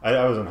blue.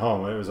 I wasn't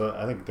home. It was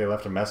I think they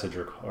left a message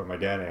or my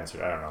dad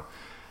answered. I don't know.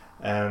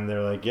 And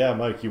they're like, "Yeah,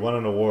 Mike, you won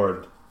an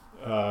award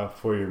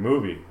for your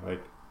movie."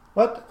 Like,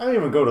 what? I don't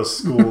even go to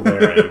school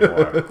there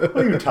anymore. What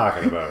are you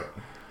talking about?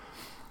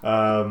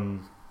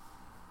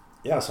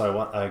 Yeah, so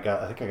I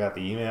think I got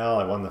the email.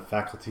 I won the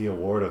Faculty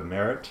Award of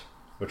Merit,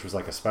 which was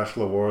like a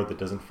special award that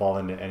doesn't fall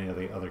into any of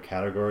the other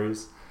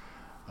categories.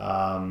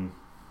 Yeah,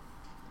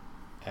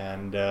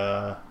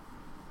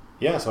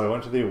 so I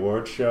went to the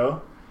award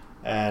show,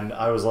 and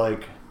I was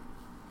like,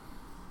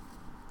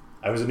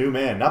 I was a new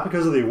man, not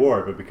because of the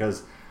award, but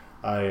because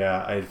I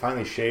had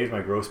finally shaved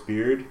my gross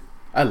beard.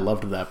 I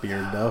loved that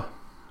beard, though.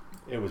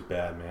 It was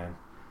bad, man.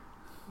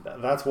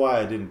 That's why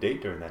I didn't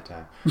date during that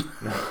time.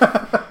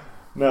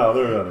 No,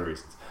 there are other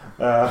reasons.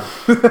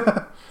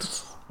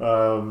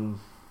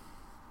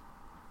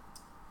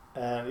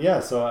 And yeah,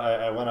 so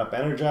I went up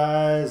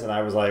energized, and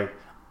I was like,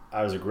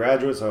 I was a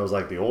graduate, so I was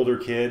like the older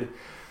kid.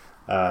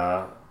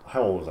 How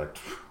old was I?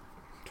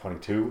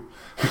 22.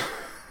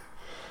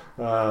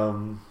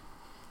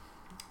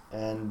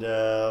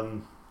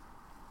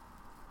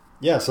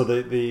 Yeah, so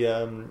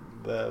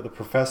the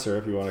professor,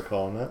 if you want to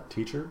call him that,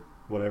 teacher,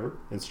 whatever,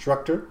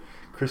 instructor,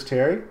 Chris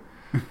Terry,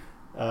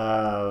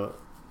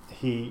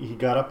 he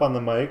got up on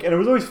the mic, and it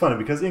was always funny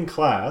because in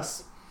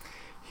class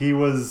he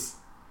was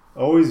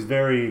always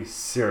very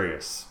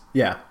serious.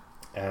 Yeah.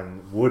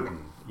 And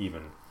wooden,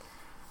 even.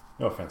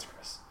 No offense,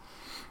 Chris.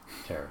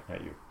 Terry,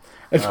 not you.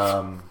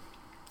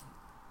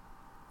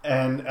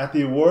 And at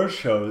the award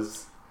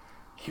shows,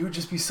 he would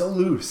just be so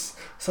loose.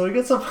 So he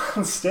gets up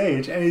on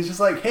stage and he's just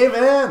like, "Hey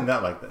man,"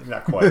 not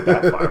quite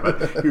that far,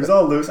 but he was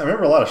all loose. I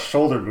remember a lot of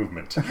shoulder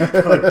movement,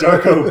 like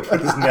Darko with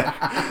his neck,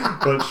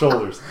 but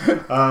shoulders.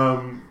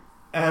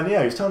 And yeah,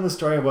 he was telling the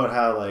story about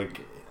how,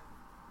 like,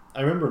 I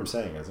remember him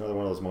saying, it's another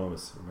one of those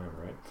moments,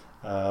 remember, right?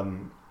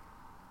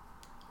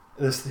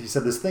 He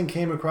said this thing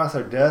came across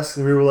our desk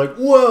and we were like,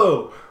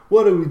 "Whoa,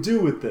 what do we do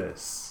with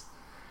this?"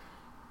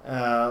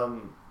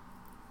 I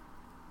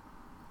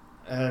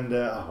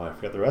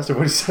forgot the rest of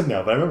what he said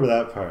now, but I remember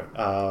that part.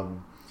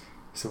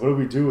 He said, "What do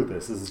we do with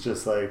this? This is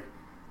just like,"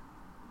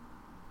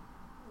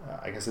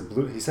 I guess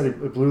he said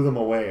it blew them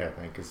away, I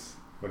think is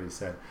what he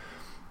said.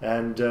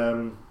 And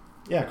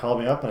called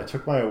me up and I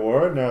took my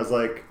award and I was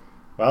like,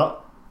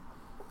 "Well,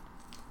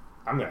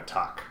 I'm going to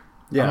talk.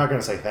 I'm not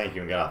going to say thank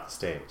you and get off the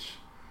stage."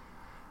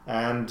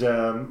 And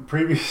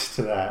previous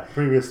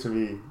to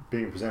me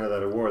being presented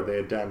that award, they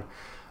had done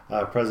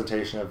a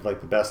presentation of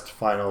like the best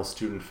final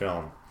student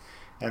film.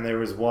 And there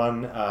was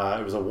one,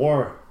 it was a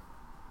war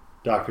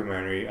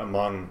documentary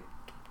among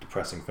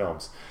depressing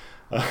films.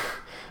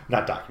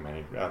 Not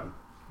documentary,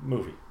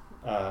 movie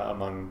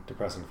among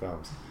depressing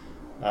films.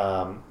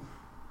 That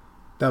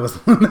was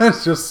the one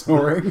that's just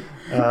snoring.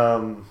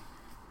 So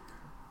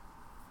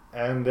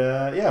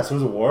it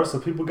was a war, so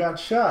people got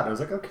shot. I was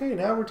like, okay,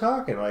 now we're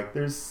talking. Like,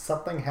 there's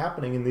something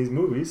happening in these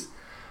movies.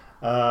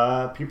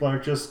 People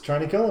aren't just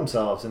trying to kill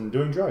themselves and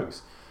doing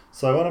drugs.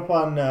 So I went up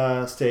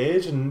on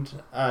stage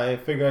and I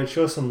figured I'd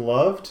show some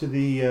love to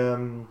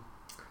the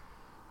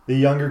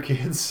younger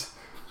kids.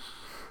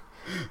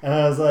 And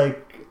I was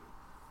like,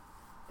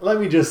 let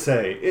me just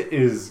say, it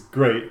is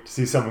great to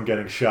see someone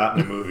getting shot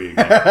in a movie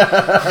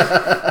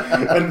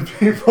again. And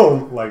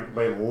people, like,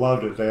 they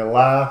loved it. They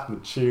laughed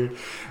and cheered.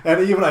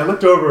 And even I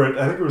looked over at,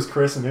 I think it was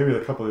Chris and maybe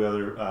a couple of the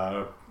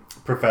other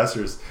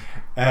professors,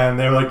 and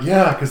they were like,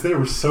 yeah, because they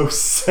were so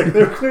sick.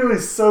 They were clearly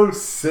so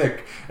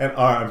sick, and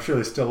I'm sure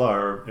they still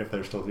are, if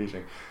they're still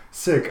teaching,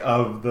 sick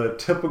of the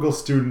typical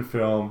student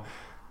film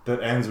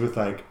that ends with,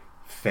 like,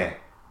 "Fin."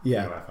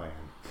 Yeah.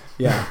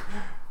 Yeah.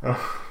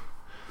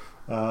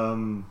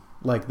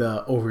 Like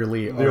the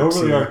overly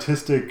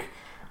artistic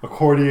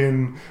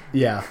accordion,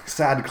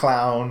 sad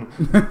clown,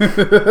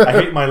 I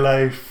hate my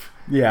life,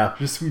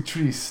 je suis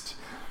triste.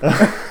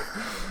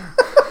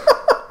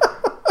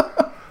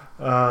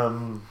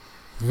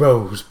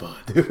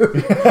 Rosebud. They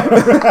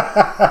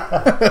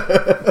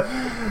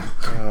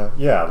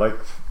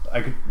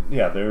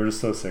were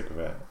just so sick of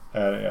it.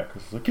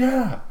 Chris was like,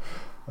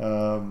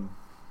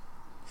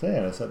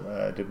 I said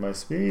I did my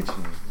speech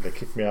and they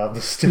kicked me off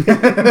the stage.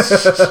 I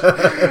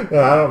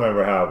don't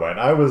remember how it went.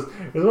 It was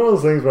one of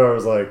those things where I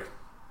was like,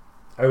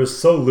 I was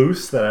so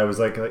loose that I was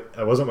like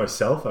I wasn't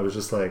myself. I was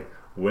just like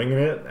winging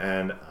it,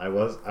 and I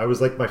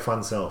was like my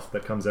fun self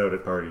that comes out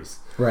at parties.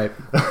 Right.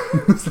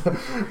 So,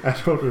 I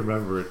don't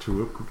remember it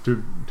too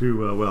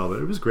well, but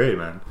it was great,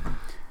 man.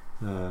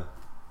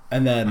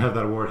 And then I have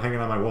that award hanging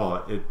on my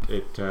wall.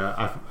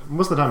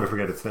 Most of the time I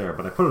forget it's there,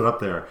 but I put it up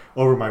there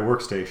over my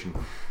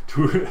workstation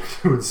to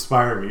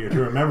inspire me, to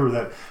remember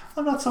that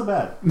I'm not so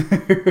bad.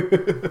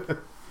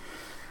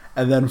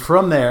 And then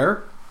from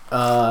there,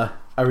 I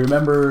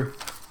remember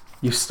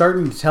you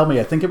starting to tell me,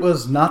 I think it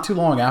was not too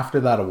long after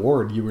that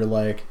award, you were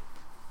like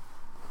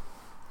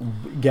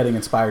getting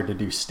inspired to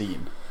do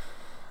Steen.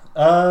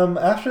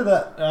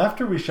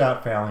 After we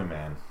shot Family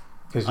Man,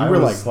 because I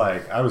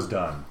was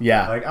done.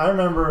 Yeah. Like, I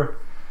remember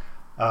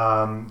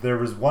there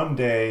was one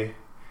day,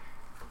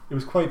 it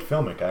was quite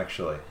filmic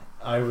actually.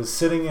 I was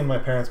sitting in my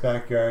parents'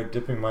 backyard,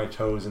 dipping my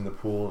toes in the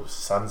pool,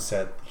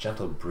 sunset,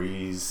 gentle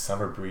breeze,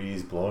 summer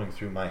breeze blowing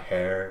through my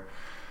hair.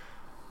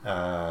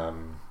 I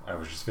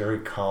was just very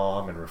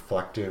calm and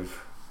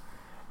reflective,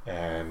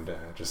 and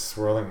just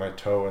swirling my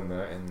toe in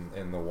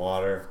the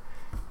water.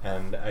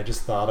 And I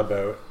just thought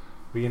about,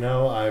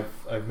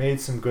 I've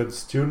made some good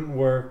student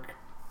work,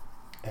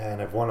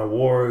 and I've won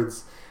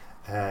awards,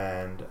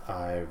 and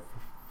I've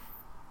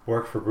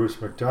worked for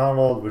Bruce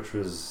McDonald, which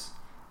was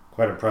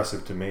quite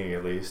impressive to me,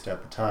 at least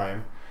at the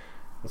time.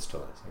 It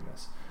still is, I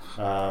guess.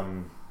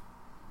 I'm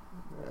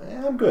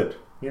good.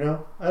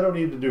 I don't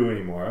need to do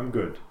anymore. I'm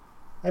good.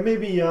 I may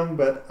be young,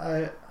 but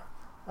I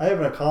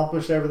haven't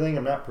accomplished everything.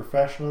 I'm not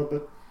professional,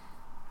 but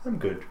I'm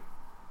good.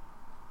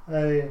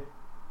 I'm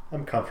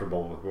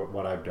comfortable with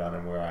what I've done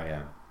and where I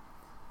am.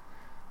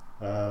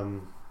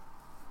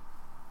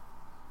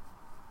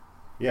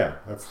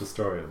 That's the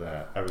story of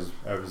that. I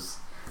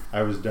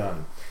was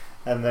done,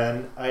 and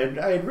then I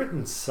had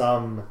written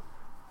some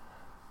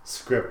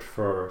script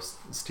for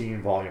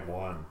Steen Volume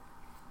 1,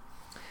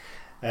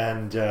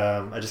 and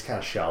I just kind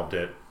of shelved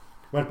it.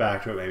 Went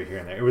back to it maybe here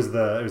and there. It was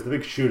the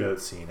big shootout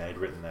scene. I had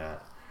written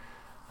that,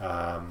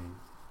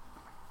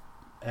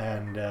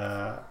 and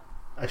I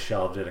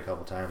shelved it a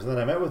couple times. And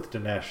then I met with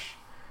Dinesh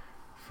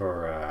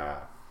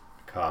for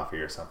coffee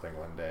or something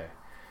one day,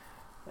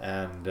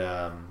 and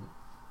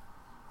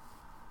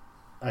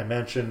I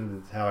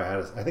mentioned how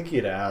I think he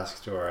had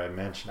asked, or I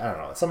mentioned, I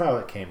don't know, somehow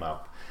it came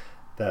up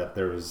that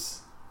there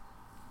was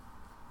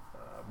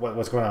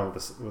what's going on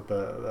with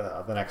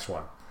the next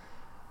one,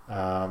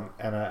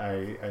 And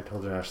I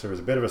told Dinesh there was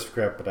a bit of a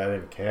script, but I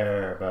didn't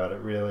care about it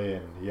really.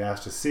 And he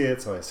asked to see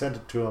it, so I sent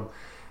it to him.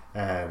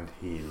 And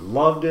he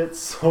loved it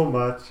so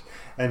much.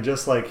 And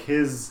just like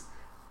his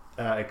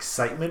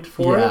excitement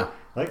for it,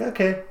 like,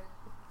 okay,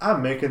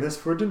 I'm making this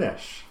for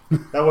Dinesh.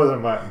 That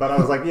wasn't my, but I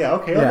was like, yeah,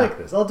 okay, I'll make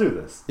this. I'll do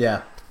this.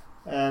 Yeah.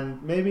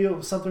 And maybe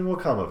something will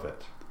come of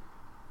it.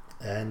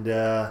 And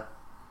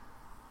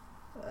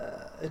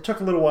it took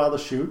a little while to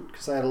shoot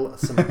because I had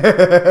some,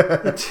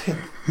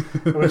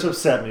 which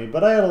upset me.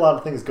 But I had a lot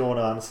of things going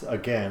on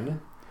again.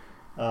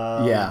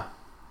 Yeah.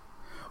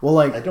 Well,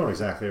 like, I don't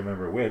exactly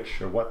remember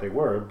which or what they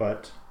were,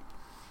 but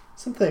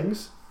some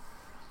things.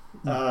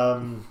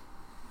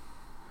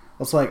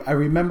 It's like, I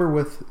remember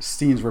with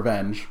Steen's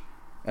Revenge,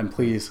 and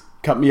please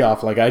cut me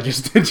off like I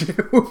just did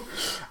you.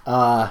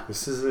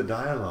 This is a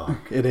dialogue.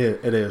 It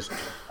is.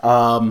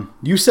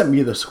 You sent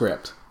me the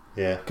script.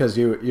 Yeah. Because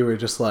you were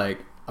just like,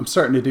 I'm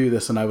starting to do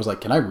this, and I was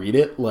like, can I read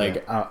it?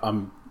 Like,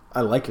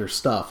 I like your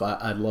stuff.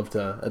 I'd love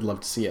to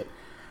see it.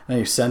 And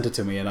you sent it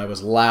to me, and I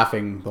was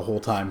laughing the whole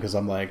time because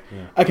I'm like,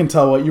 I can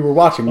tell what you were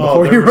watching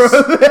before you wrote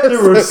this.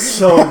 There were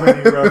so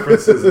many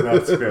references in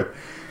that script.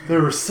 There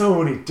were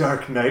so many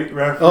Dark Knight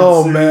references.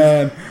 Oh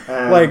man!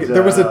 And, like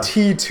there was a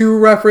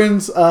T2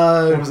 reference.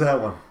 What was that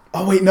one?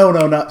 Oh wait, no,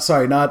 not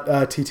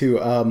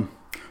T2.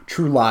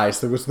 True Lies.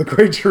 There was the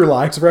great True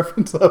Lies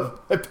reference of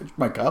I picked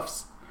my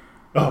cuffs.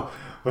 Oh,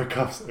 my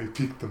cuffs! I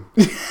peeked them.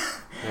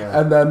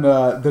 And then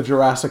the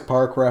Jurassic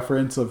Park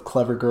reference of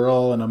Clever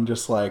Girl, and I'm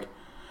just like,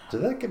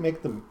 Did they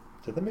make the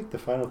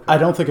final cut? I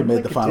don't think it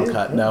made the final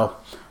cut. No,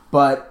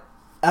 but.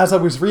 As I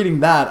was reading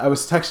that, I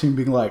was texting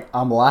being like,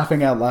 I'm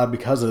laughing out loud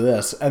because of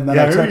this. And then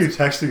I remember you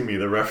texting me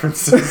the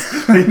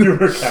references that you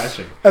were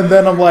catching. And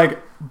then I'm like,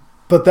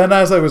 but then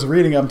as I was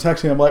reading, I'm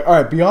texting, I'm like, all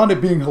right, beyond it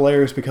being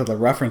hilarious because of the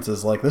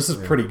references, like, this is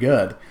pretty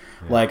good.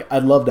 Yeah. Like,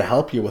 I'd love to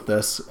help you with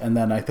this. And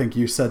then I think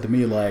you said to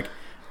me, like,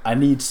 I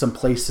need some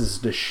places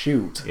to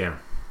shoot. Yeah.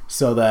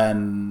 So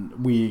then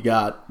we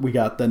got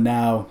the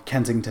now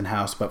Kensington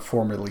House, but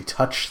formerly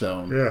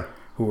Touchstone. Yeah.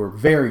 Who were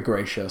very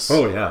gracious.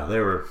 Oh yeah, they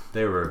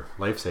were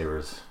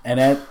lifesavers.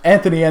 And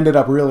Anthony ended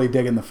up really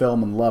digging the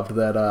film and loved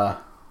that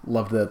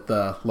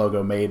the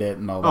logo made it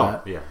and all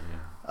that. Yeah.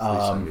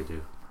 You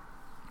do.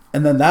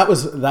 And then that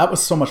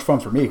was so much fun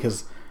for me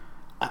because,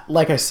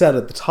 like I said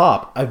at the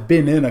top, I've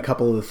been in a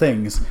couple of the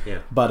things. Yeah.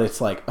 But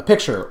it's like a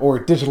picture or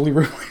digitally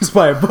replaced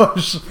by a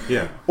bush.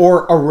 Yeah. Or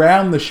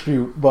around the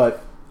shoot,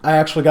 but I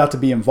actually got to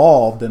be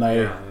involved, and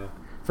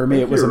For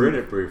me, it was. You were in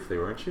it briefly,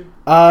 weren't you?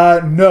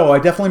 No, I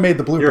definitely made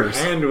the bloopers. Your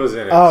hand was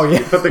in it. Oh yeah,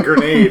 you put the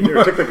grenade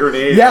or took the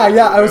grenade. Yeah,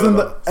 I was in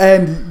the,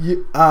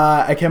 and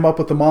I came up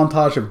with the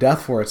montage of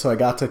death for it, so I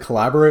got to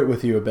collaborate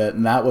with you a bit,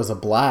 and that was a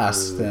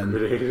blast. The and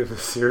grenade in the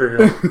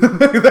cereal.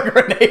 The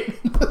grenade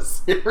in the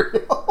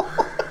cereal.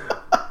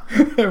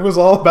 It was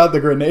all about the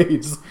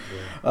grenades.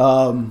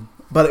 Yeah.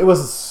 But it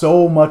was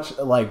so much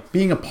like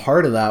being a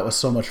part of that was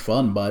so much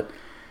fun, but.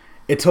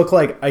 It took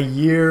like a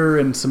year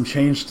and some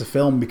change to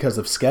film because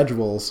of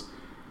schedules.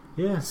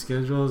 Yeah,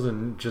 schedules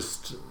and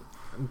just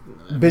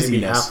busyness.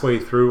 Maybe halfway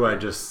through, I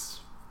just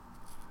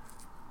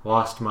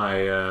lost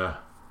my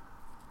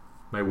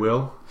my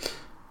will.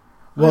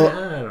 Well,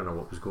 I don't know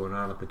what was going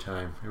on at the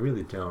time. I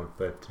really don't,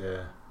 but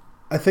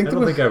I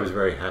don't think I was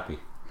very happy.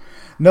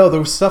 No, there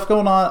was stuff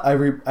going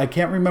on. I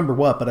can't remember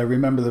what, but I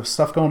remember there was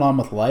stuff going on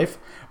with life.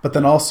 But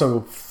then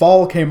also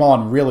fall came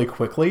on really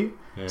quickly.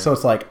 Yeah. So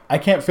it's like, I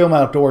can't film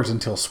outdoors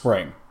until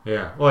spring.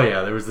 Yeah. Well,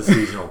 yeah, there was the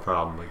seasonal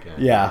problem again.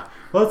 Yeah.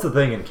 Well, that's the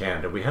thing in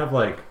Canada. We have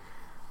like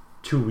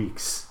 2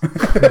 weeks.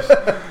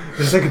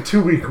 There's like a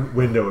 2-week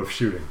window of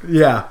shooting.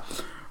 Yeah.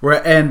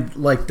 And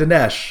like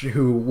Dinesh,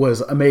 who was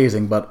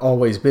amazing, but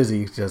always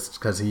busy just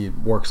because he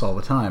works all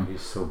the time.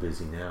 He's so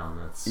busy now.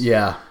 That's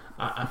yeah.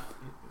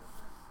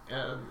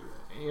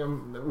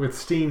 With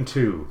Steen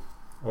 2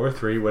 or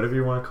 3, whatever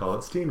you want to call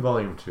it, Steen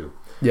Volume 2.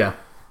 Yeah.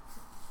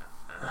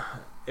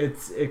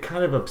 It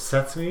kind of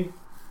upsets me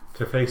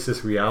to face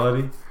this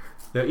reality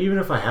that even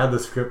if I had the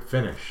script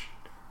finished,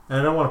 and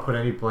I don't want to put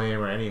any blame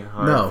or any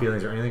hard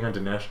feelings or anything on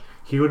Dinesh,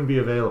 he wouldn't be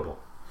available.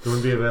 He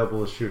wouldn't be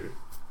available to shoot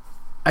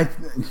it.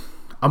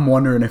 I'm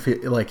wondering if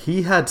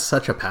he had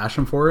such a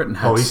passion for it and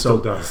had still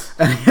does.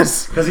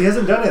 Because he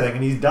hasn't done anything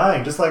and he's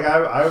dying just like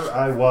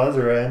I was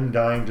or am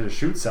dying to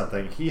shoot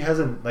something. He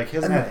hasn't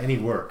had any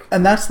work.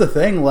 And that's the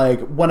thing.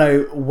 Like when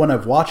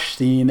I've watched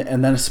Steen,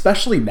 and then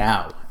especially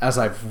now as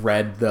I've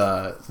read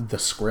the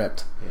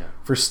script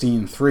for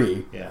Steen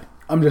 3,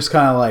 I'm just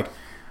kind of like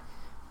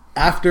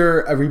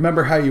I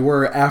remember how you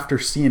were after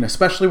Steen,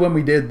 especially when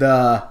we did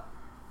the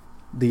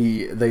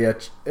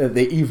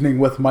evening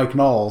with Mike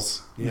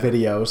Knowles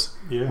videos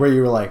where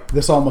you were like,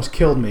 this almost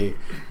killed me,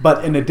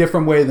 but in a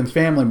different way than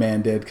Family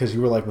Man did, because you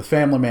were like, with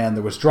Family Man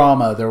there was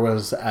drama, there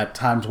was at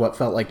times what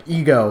felt like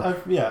ego.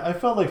 I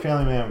felt like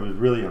Family Man was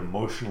really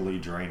emotionally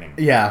draining.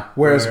 Yeah,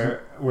 whereas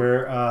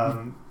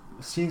where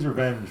Steen's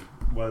Revenge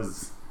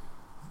was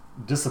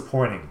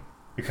disappointing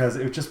because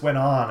it just went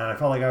on, and I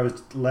felt like I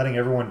was letting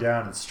everyone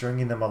down and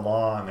stringing them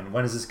along. And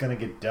when is this going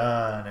to get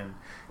done? And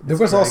there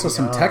was also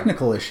some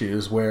technical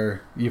issues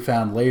where you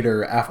found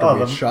later after we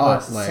had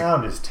shot. The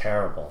sound is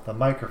terrible. The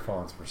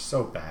microphones were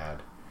so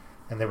bad,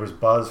 and there was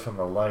buzz from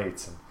the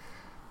lights, and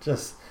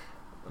just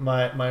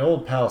my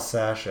old pal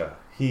Sasha.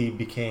 He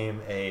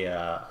became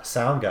a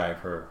sound guy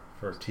for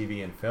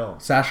TV and film.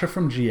 Sasha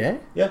from GA?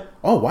 Yeah.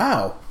 Oh,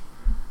 wow.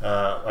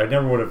 I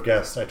never would have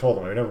guessed. I told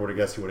him I never would have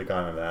guessed he would have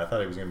gone into that. I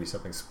thought it was going to be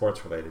something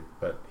sports related,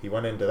 but he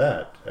went into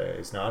that.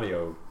 He's an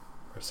audio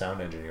or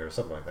sound engineer or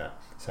something like that.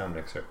 Sound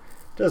mixer.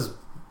 Does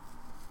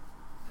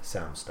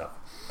sound stuff.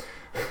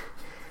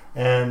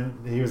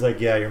 And he was like,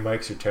 "Yeah, your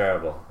mics are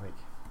terrible." Like,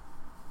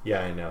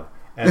 yeah, I know.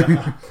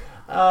 And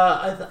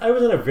I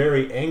was in a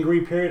very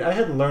angry period. I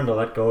hadn't learned to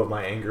let go of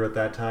my anger at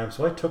that time,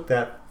 so I took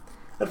that.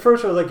 At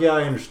first, I was like, "Yeah,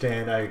 I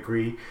understand, I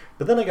agree,"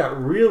 but then I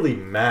got really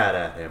mad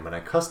at him, and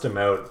I cussed him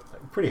out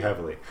pretty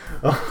heavily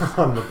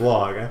on the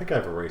blog. I think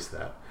I've erased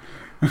that.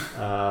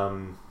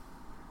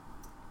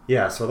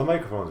 Yeah, so the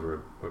microphones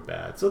were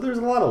bad. So there's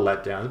a lot of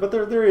letdowns, but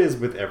there is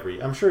with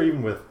every. I'm sure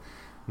even with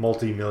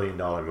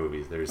multi-million-dollar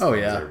movies, there's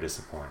things that are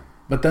disappointing.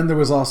 But then there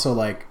was also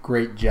like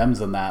great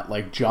gems in that,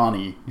 like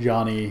Johnny.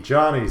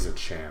 Johnny's a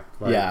champ.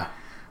 Like, yeah.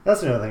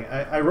 That's another thing.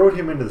 I wrote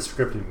him into the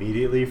script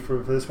immediately for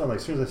this one. Like,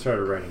 as soon as I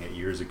started writing it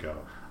years ago,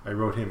 I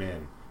wrote him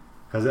in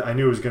because I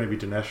knew it was going to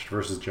be Dinesh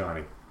versus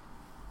Johnny.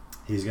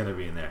 He's going to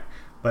be in there.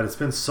 But it's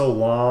been so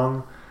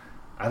long.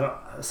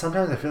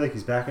 Sometimes I feel like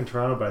he's back in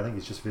Toronto, but I think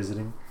he's just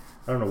visiting.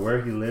 I don't know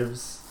where he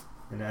lives,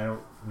 and I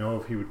don't know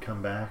if he would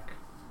come back.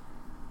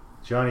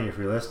 Johnny, if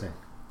you're listening,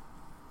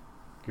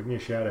 give me a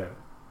shout out.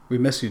 We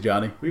miss you,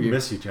 Johnny. We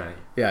miss you, Johnny.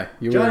 Yeah,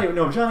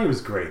 Johnny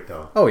was great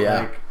though. Oh yeah,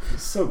 like,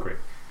 he's so great.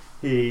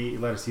 He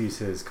let us use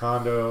his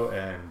condo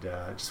and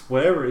just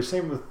whatever.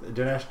 Same with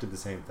Dinesh, did the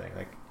same thing.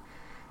 Like,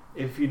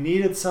 if you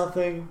needed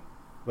something,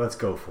 let's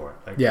go for it.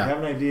 Like, if you have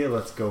an idea,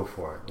 let's go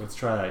for it. Let's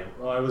try that.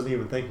 Well, I wasn't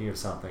even thinking of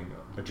something,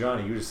 but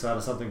Johnny, you just thought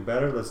of something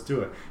better. Let's do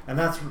it. And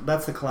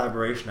that's the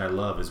collaboration I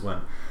love. Is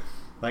when,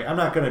 like, I'm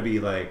not going to be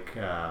like,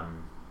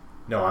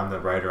 no, I'm the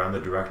writer, I'm the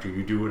director.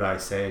 You do what I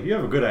say. If you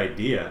have a good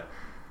idea,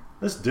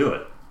 let's do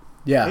it.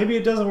 Yeah. Maybe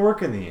it doesn't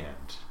work in the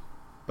end,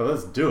 but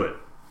let's do it.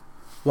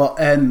 Well,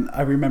 and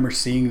I remember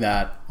seeing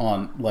that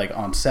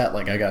on set.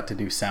 Like, I got to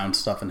do sound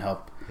stuff and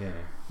help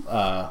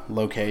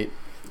locate.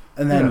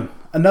 And then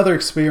another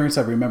experience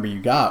I remember you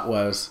got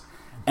was,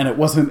 and it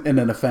wasn't in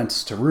an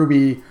offense to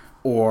Ruby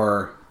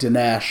or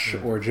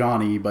Dinesh or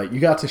Johnny, but you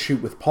got to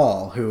shoot with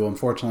Paul, who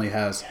unfortunately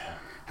has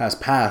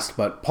passed.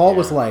 But Paul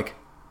was like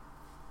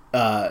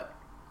a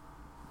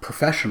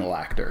professional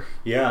actor.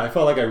 Yeah, I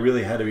felt like I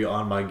really had to be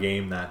on my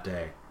game that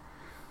day.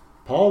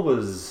 Paul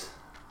was...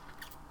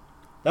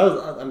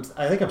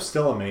 I think I'm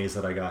still amazed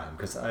that I got him,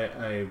 because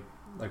I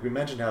like we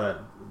mentioned how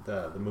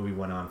that the movie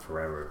went on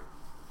forever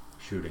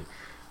shooting.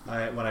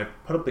 When I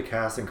put up the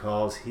casting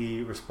calls,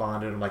 he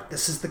responded. I'm like,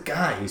 this is the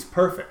guy. He's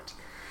perfect.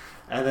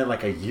 And then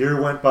like a year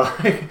went by,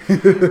 and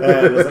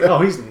it was like,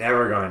 oh, he's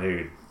never going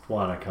to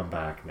want to come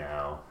back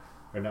now,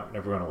 or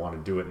never going to want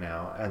to do it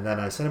now. And then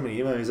I sent him an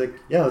email. He's like,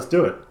 yeah, let's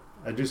do it.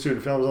 I do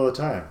student films all the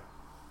time,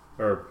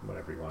 or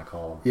whatever you want to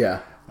call them.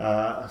 Yeah.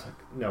 I was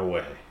like, no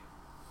way.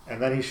 And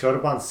then he showed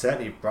up on set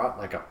and he brought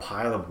like a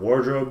pile of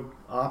wardrobe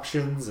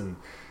options, and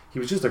he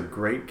was just a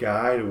great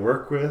guy to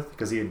work with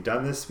because he had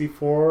done this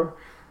before,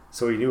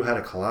 so he knew how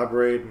to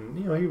collaborate. And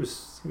he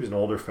was an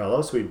older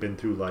fellow, so he'd been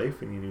through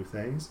life and he knew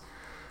things.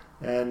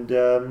 And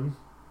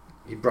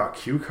he brought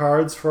cue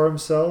cards for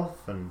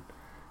himself, and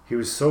he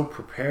was so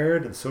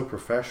prepared and so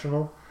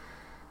professional,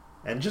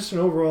 and just an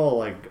overall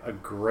like a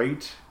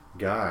great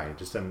guy,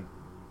 just a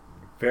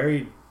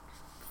very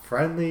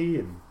friendly.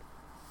 And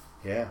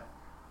yeah.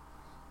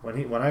 When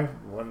he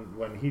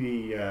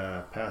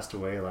passed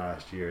away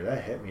last year,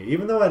 that hit me.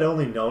 Even though I'd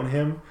only known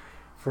him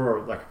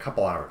for like a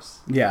couple hours.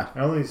 Yeah. I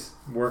only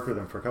worked with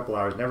him for a couple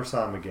hours, never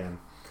saw him again.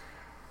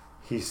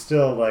 He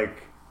still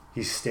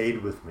he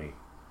stayed with me.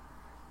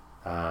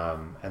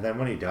 And then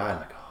when he died,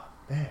 like, oh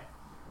man,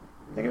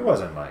 I think it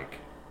wasn't like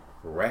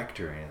wrecked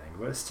or anything,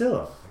 but it's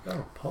still like,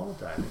 oh, Paul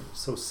died. It was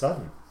so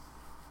sudden.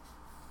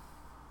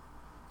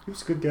 He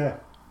was a good guy.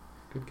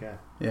 Good guy.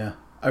 Yeah.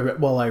 I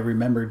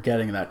remembered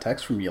getting that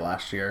text from you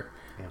last year,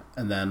 yeah.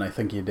 And then I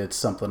think you did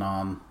something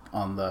on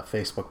the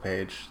Facebook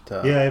page to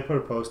I put a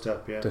post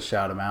up, to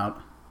shout him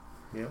out.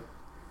 Yep.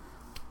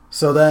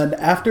 So then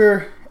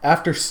after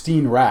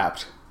Steen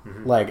wrapped,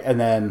 and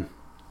then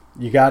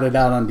you got it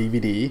out on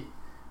DVD,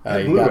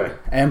 and Blu-ray,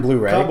 and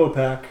Blu-ray combo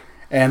pack,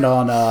 and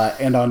on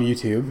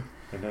YouTube.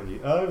 And on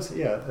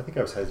I think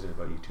I was hesitant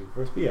about YouTube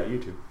first, but yeah,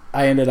 YouTube.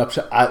 I ended up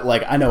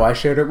I know I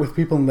shared it with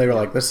people and they were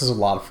like, "This is a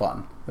lot of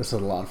fun. This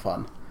is a lot of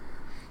fun."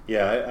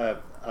 Yeah,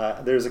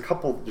 there's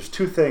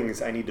two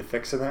things I need to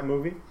fix in that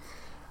movie.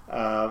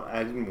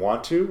 I didn't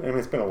want to. I mean,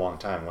 it's been a long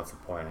time. What's the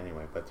point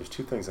anyway? But there's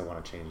two things I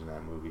want to change in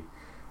that movie.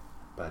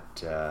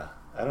 But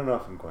I don't know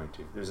if I'm going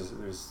to.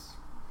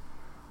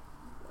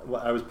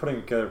 I was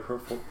putting together a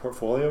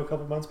portfolio a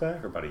couple months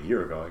back, or about a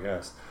year ago, I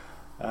guess.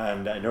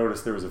 And I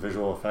noticed there was a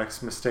visual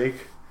effects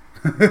mistake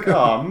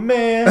Oh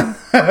man.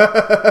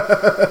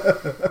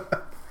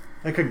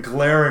 Like a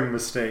glaring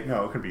mistake.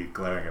 No, it could be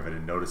glaring if I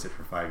didn't notice it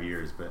for 5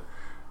 years, but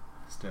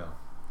still.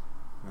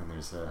 And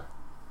there's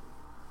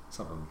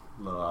something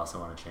little else I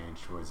want to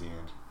change towards the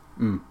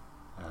end.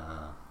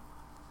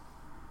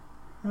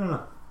 I don't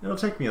know. It'll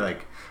take me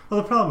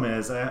the problem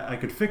is I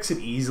could fix it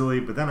easily,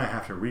 but then I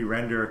have to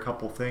re-render a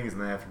couple things,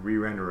 and then I have to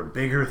re-render a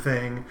bigger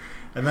thing,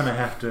 and then I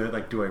have to,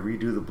 do I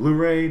redo the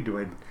Blu-ray?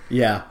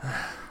 Yeah.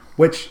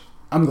 Which,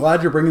 I'm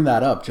glad you're bringing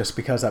that up, just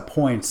because at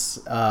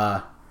points,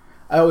 I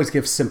always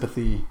give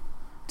sympathy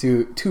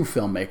to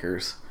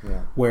filmmakers,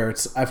 where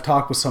I've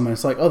talked with someone,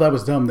 it's like, oh, that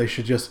was dumb, they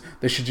should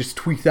just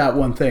tweak that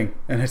one thing,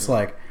 and it's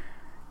like,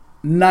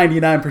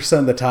 99%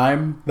 of the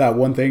time, that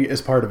one thing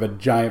is part of a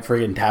giant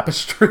friggin'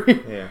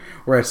 tapestry. Yeah.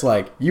 Where it's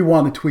like, you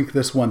want to tweak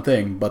this one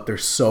thing, but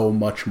there's so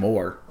much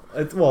more.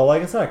 It's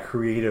not a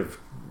creative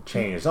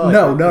change. It's not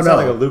not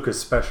like a Lucas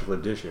special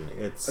edition.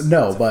 It's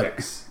a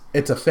fix.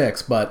 It's a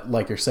fix, but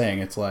like you're saying,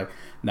 it's like,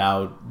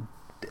 now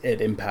it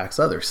impacts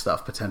other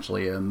stuff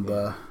potentially. And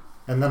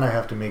then I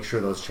have to make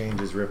sure those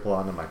changes ripple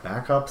onto my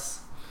backups.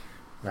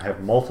 I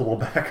have multiple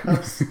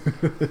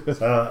backups.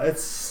 So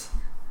it's...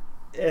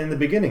 in the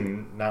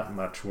beginning, not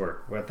much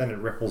work, but then it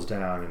ripples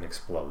down and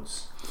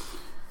explodes.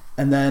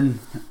 And then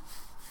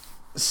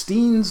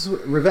Steen's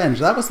Revenge,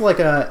 that was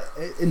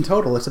in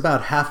total, it's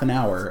about half an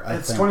hour, I think.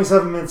 It's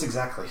 27 minutes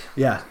exactly.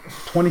 Yeah,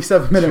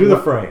 27 minute. To the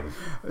frame.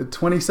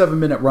 27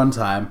 minute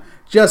runtime.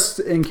 Just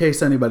in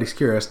case anybody's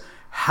curious,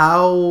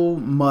 how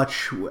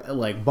much,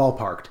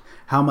 ballparked,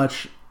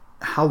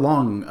 how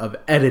long of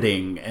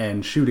editing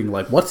and shooting,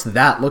 what's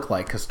that look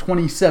like? Because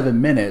 27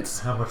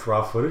 minutes... How much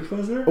raw footage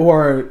was there?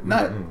 Or,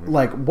 not,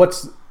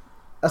 what's...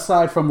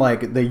 Aside from,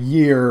 the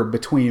year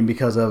between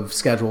because of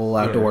schedule,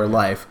 outdoor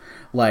life,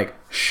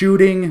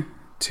 shooting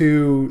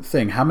to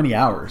thing, how many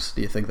hours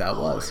do you think that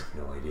was? I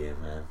have no idea,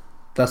 man.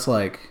 That's,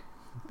 at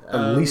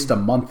least a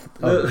month.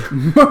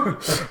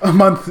 A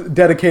month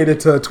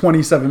dedicated to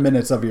 27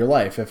 minutes of your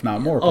life, if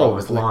not more, probably. Oh,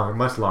 it's longer,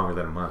 much longer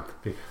than a month.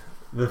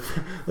 The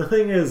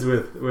thing is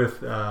with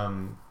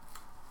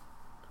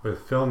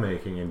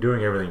filmmaking and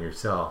doing everything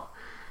yourself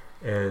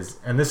is,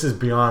 and this is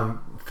beyond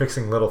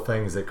fixing little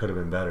things that could have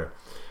been better.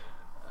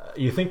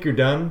 You think you're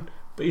done,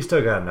 but you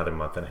still got another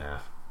month and a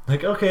half.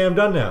 Okay, I'm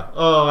done now.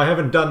 Oh, I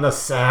haven't done the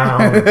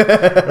sound.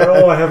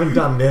 Oh, I haven't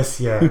done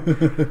this yet.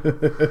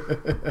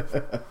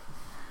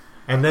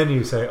 And then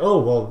you say, oh,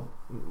 well,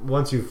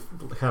 once you've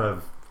kind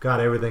of got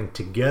everything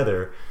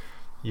together,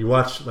 you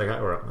watch,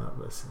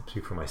 let's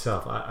speak for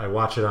myself. I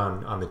watch it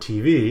on the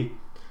TV,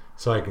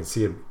 so I can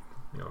see a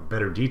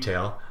better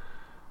detail,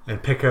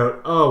 and pick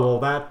out, oh, well,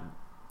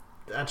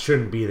 that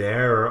shouldn't be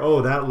there, or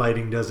oh, that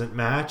lighting doesn't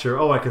match, or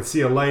oh, I can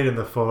see a light in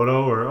the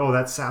photo, or oh,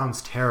 that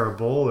sounds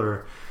terrible,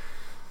 or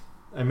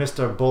I missed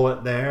a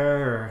bullet there,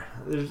 or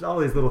there's all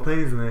these little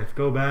things, and then I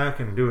go back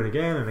and do it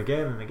again and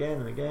again and again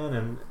and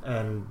again,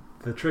 and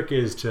the trick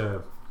is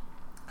to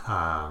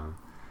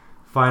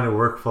find a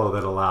workflow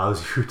that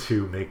allows you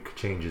to make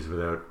changes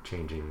without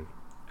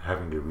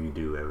having to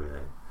redo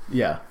everything.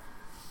 Yeah.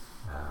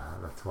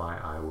 That's why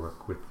I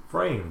work with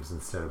frames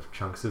instead of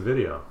chunks of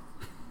video.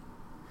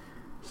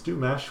 Stu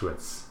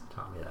Maschwitz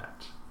taught me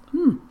that.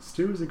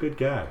 Stu is a good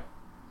guy.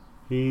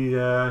 He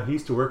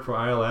used to work for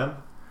ILM.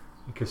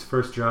 I think his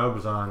first job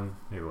was on...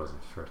 Maybe it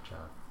wasn't his first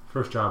job.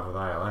 First job with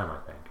ILM, I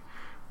think,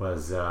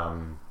 was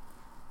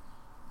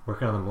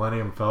working on the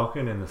Millennium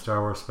Falcon in the Star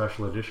Wars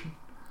Special Edition.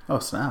 Oh,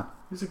 snap.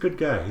 He's a good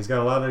guy. He's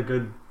got a lot of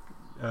good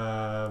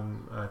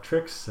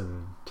tricks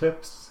and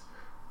tips.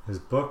 His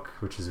book,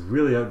 which is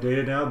really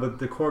outdated now, but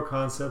the core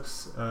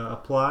concepts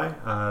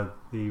apply.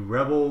 The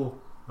Rebel...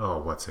 Oh,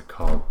 what's it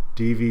called?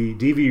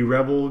 DV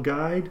Rebel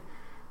Guide?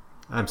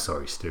 I'm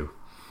sorry, Stu.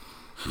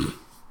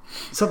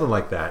 Something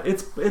like that.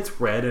 It's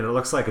red and it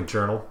looks like a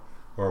journal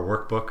or a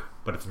workbook,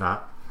 but it's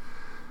not.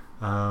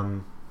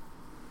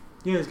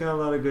 He's got a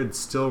lot of good,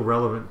 still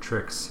relevant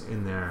tricks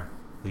in there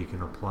that you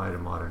can apply to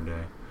modern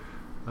day.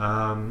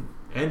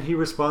 And he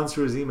responds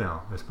to his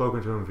email. I've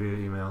spoken to him via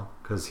email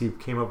because he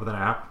came up with an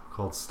app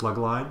called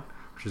Slugline,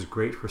 which is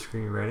great for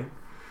screenwriting.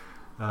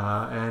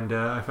 And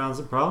I found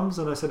some problems,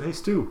 and I said, "Hey,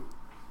 Stu,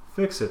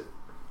 fix it."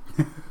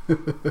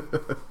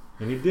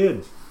 And he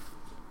did.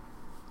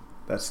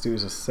 That Stu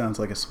sounds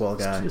like a swell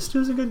guy.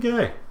 Stu's a good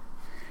guy.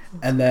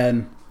 And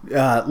then,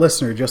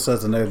 listener, just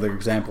as another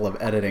example of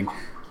editing.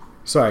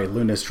 Sorry,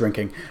 Luna's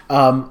drinking.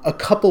 A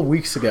couple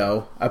weeks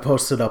ago, I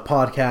posted a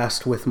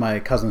podcast with my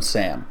cousin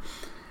Sam.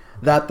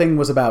 That thing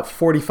was about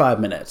 45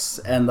 minutes,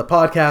 and the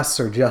podcasts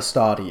are just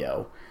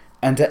audio.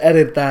 And to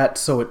edit that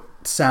so it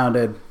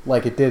sounded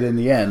like it did in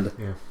the end,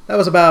 that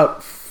was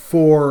about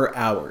 4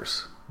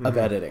 hours of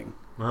editing.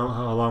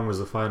 How long was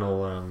the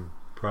final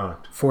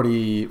product?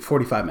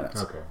 45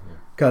 minutes. Okay, yeah.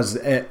 Because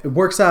it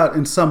works out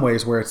in some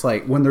ways where it's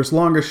like when there's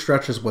longer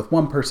stretches with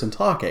one person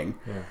talking,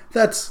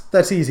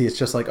 that's easy. It's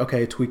just like,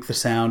 okay, tweak the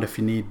sound if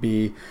you need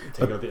be.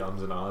 Take out the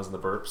ums and ahs and the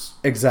burps.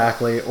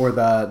 Exactly. Or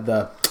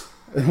the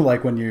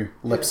like when your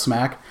lips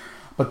smack.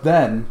 But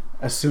then,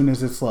 as soon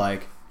as it's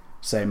like,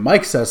 say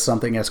Mike says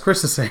something as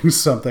Chris is saying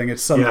something,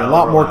 it's suddenly Yeah, a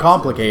lot more overlaps,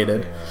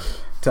 complicated yeah.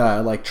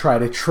 to like try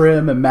to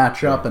trim and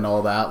match up and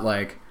all that.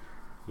 Like,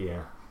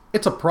 Yeah.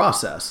 it's a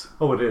process.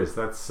 Oh, it is.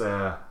 That's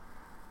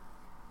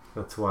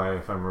why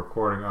if I'm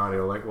recording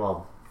audio, like,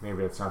 well,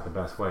 maybe it's not the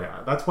best way.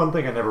 That's one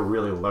thing I never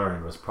really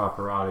learned was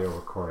proper audio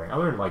recording. I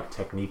learned like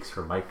techniques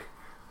for mic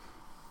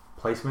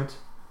placement,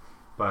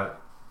 but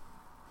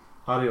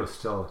audio is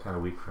still kind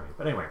of weak for me.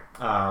 But anyway,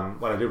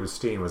 what I did with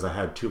Steen was I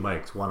had 2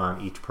 mics, one on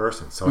each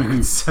person, so I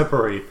could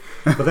separate.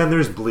 But then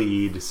there's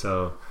bleed,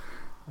 so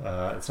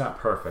it's not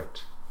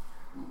perfect.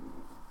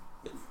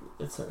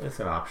 It's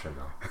an option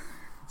though.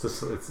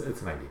 It's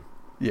an idea.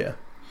 Yeah.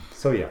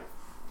 So yeah.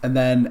 And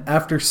then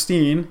after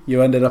Steen,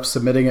 you ended up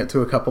submitting it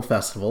to a couple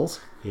festivals.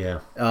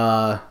 Yeah.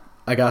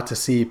 I got to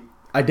see...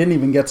 I didn't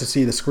even get to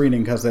see the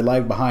screening because they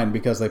lagged behind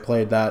because they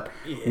played that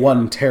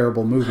one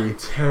terrible movie.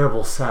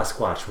 Terrible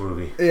Sasquatch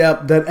movie. Yeah,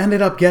 that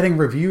ended up getting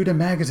reviewed in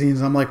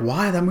magazines. I'm like,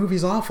 why? That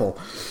movie's awful.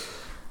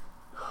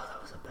 Oh,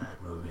 that was a bad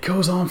movie.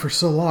 Goes on for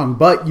so long.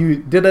 But you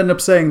did end up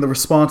saying the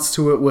response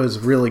to it was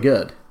really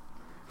good.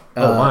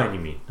 Mine, you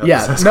mean? Not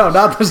Yeah, the Sasquatch. no,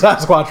 not the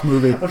Sasquatch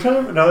movie.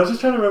 I was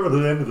just trying to remember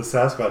the end of the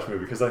Sasquatch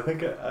movie because I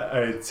think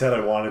I said I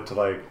wanted to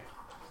like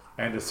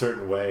end a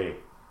certain way.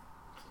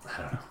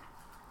 I don't know.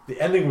 The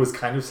ending was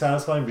kind of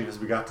satisfying because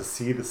we got to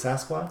see the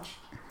Sasquatch,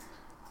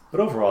 but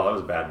overall, that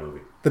was a bad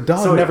movie. The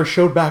dog So, never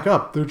showed back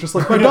up. They're just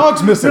like, my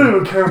dog's missing. I don't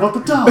even care about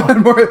the dog.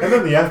 And we're- And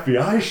then the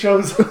FBI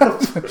shows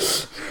up.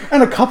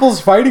 And a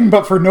couple's fighting,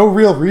 but for no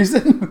real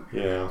reason.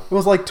 Yeah. It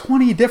was like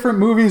 20 different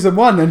movies in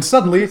one, and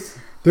suddenly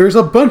there's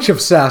a bunch of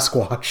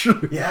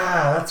Sasquatch.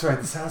 Yeah, that's right.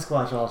 The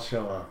Sasquatch all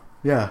show up.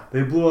 Yeah.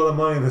 They blew all the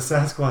money in the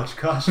Sasquatch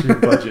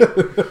costume budget.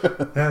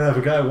 And have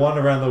a guy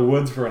wander around the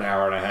woods for an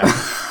hour and a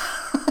half.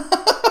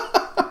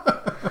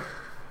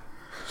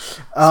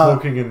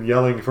 Smoking and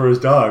yelling for his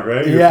dog,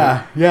 right?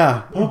 Yeah.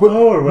 Or We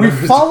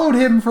whatever. followed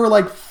him for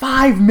like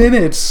 5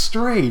 minutes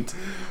straight.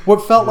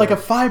 What felt like a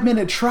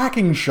 5-minute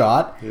tracking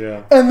shot,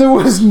 Yeah. and there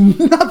was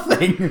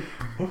nothing.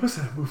 What was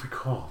that movie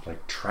called?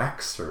 Like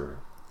Tracks or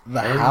The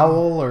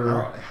Howl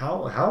or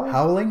Howling?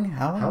 Howling?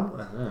 I don't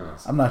know.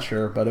 I'm not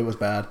sure, but it was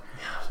bad.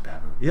 Yeah, it was a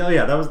bad movie.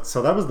 Yeah.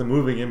 That was the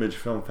Moving Image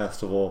Film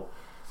Festival,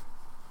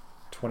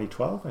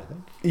 2012, I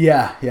think.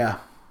 Yeah.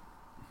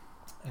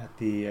 At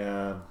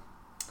the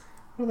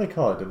what do they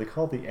call it? Did they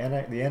call it the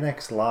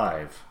NX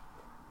Live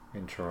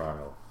in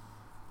Toronto?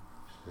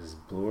 Which is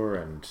Bloor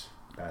and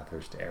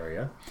Bathurst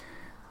area.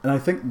 And I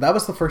think that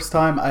was the first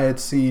time I had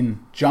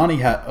seen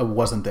Johnny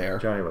wasn't there.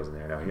 Johnny wasn't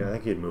there. No, I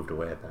think he had moved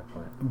away at that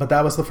point. But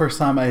that was the first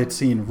time I had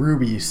seen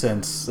Ruby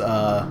since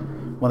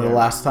one of the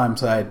last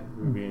times I'd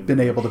Ruby been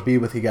able to be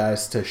with you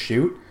guys to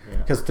shoot. Yeah.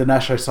 Because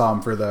Dinesh, I saw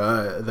him for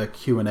the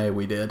Q&A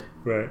we did.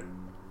 Right.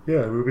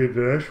 Yeah, Ruby and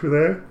Dinesh were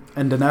there.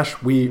 And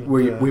Dinesh, we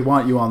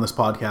want you on this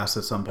podcast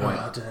at some point.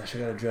 Oh, Dinesh, I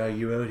gotta drag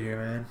you out here,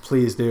 man.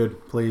 Please,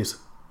 dude. Please.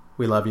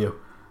 We love you.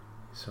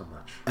 So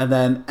much. And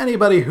then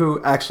anybody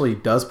who actually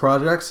does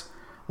projects,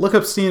 look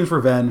up Steen's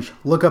Revenge,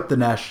 look up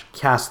Dinesh,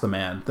 cast the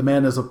man. The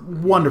man is a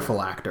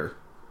wonderful actor.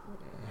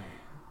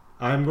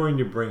 I'm going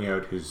to bring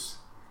out his...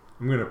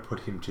 I'm going to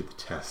put him to the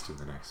test in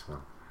the next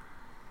one.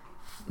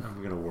 I'm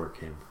going to work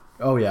him.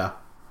 Oh yeah.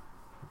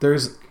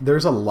 There's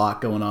a lot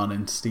going on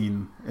in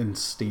Steen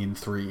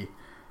 3.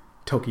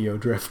 Tokyo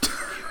Drift.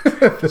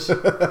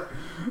 Yeah.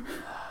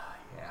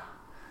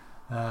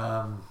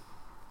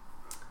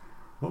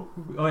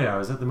 Oh yeah, I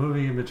was at the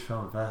Movie Image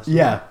Film Festival.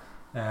 Yeah.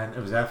 And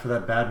it was after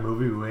that bad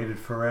movie, We Waited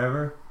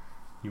Forever.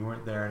 You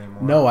weren't there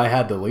anymore. No, I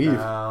had to leave.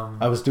 I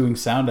I was doing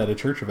sound at a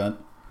church event.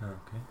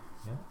 Okay.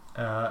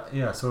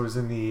 Yeah. So it was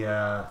in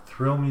the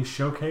Thrill Me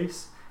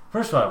showcase.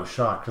 First of all, I was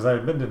shocked because I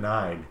had been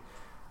denied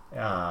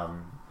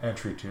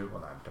entry to.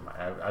 Well, not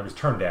denied. I was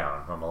turned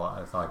down from a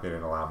lot. It's not like they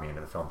didn't allow me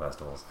into the film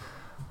festivals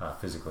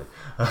physically.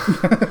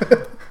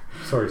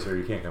 Sorry, sir,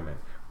 you can't come in.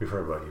 We've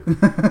heard about you.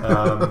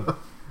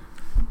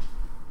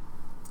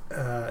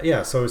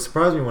 Yeah, so it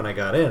surprised me when I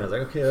got in. I was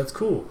like, okay, that's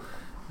cool.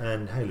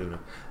 And hi, Luna.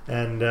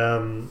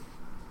 And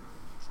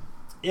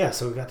yeah,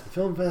 so we got to the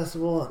film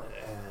festival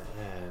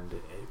and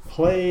it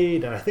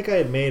played. And I think I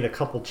had made a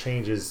couple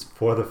changes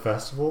for the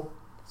festival.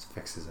 It's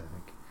fixes, I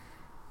think.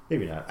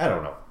 Maybe not. I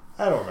don't know.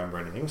 I don't remember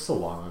anything. It was so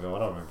long ago. I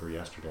don't remember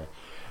yesterday.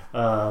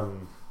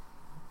 And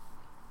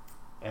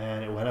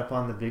it went up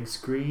on the big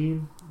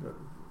screen,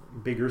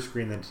 bigger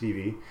screen than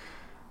TV.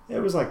 It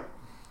was like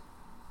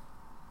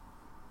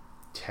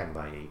 10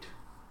 by 8.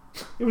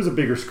 It was a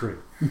bigger screen.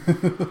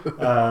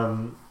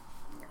 And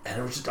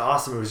it was just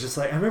awesome. It was just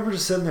like, I remember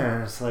just sitting there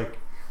and it's like,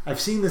 I've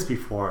seen this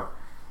before.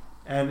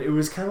 And it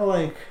was kind of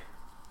like,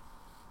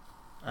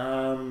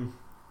 I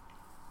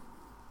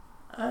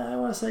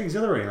want to say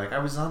exhilarating. Like I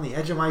was on the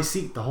edge of my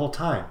seat the whole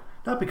time.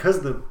 Not because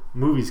of the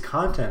movie's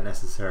content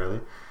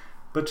necessarily,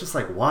 but just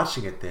like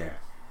watching it there.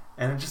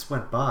 And it just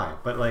went by.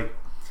 But like,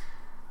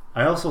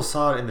 I also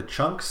saw it in the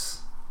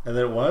chunks and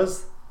then it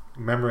was,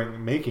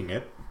 remembering making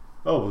it.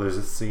 Oh, well, there's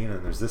this scene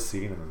and there's this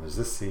scene and then there's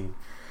this scene.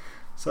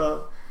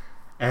 So,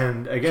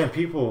 and again,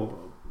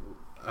 people,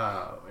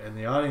 and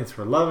the audience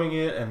were loving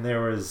it, and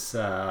there was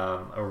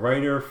a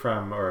writer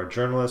or a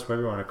journalist,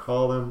 whatever you want to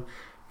call them,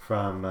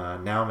 from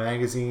Now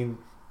Magazine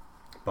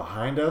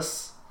behind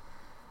us.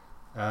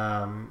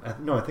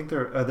 I think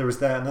there was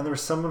that, and then there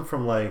was someone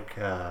from like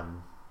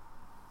one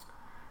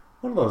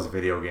of those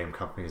video game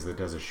companies that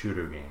does a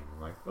shooter game.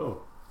 I'm like,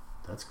 oh,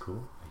 that's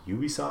cool.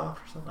 Ubisoft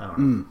or something? I don't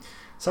know.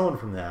 Someone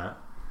from that.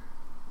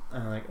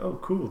 And I'm like, oh,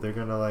 cool. They're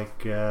gonna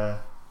like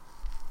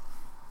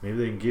maybe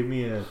they can give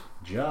me a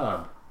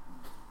job.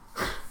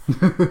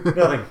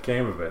 Nothing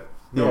came of it.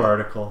 No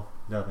article.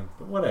 Nothing.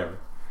 But whatever.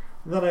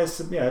 And then I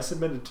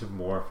submitted to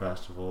more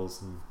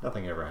festivals, and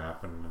nothing ever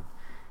happened.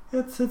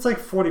 It's like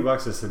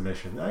 $40 a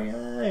submission.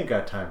 I ain't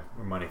got time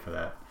or money for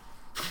that.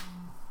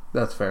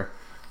 That's fair.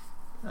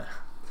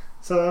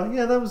 So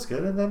yeah, that was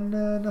good, and then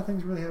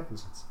nothing's really happened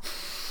since.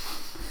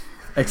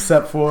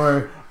 Except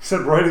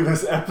writing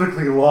this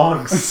epically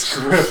long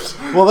script.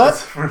 Well,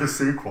 that's for the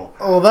sequel.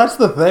 Well, that's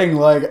the thing.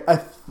 Like,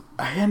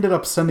 I ended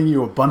up sending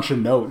you a bunch of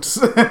notes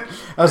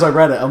as I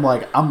read it. I'm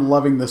like, I'm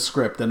loving this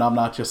script, and I'm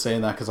not just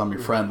saying that because I'm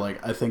your friend.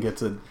 Like, I think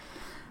it's a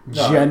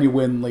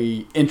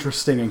genuinely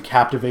interesting and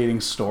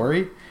captivating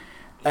story.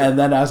 And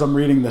then as I'm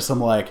reading this, I'm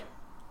like,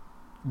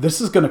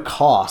 this is going to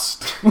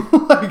cost.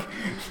 Like,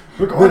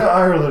 we're going to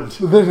Ireland.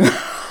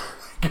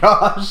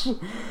 Gosh.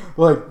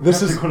 Like,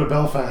 this is going to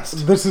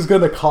Belfast. This is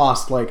going to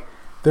cost. Like,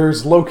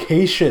 there's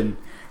location.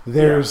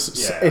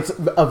 It's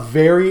a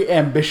very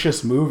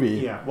ambitious movie.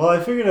 Yeah. Well, I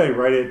figured I'd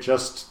write it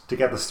just to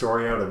get the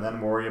story out and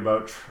then worry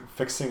about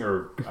fixing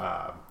or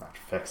not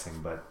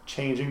fixing, but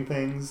changing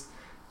things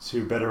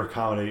to better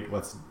accommodate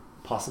what's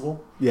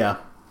possible. Yeah.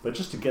 But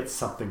just to get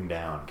something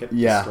down, get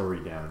the story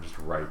down, just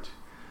right.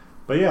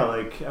 But yeah,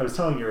 like I was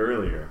telling you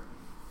earlier,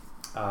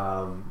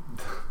 the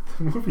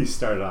movie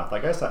started off,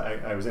 like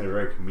I was in a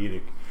very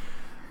comedic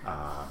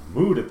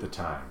mood at the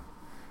time.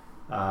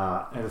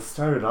 And it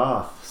started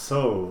off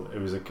so it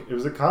was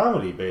a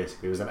comedy,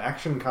 basically. It was an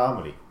action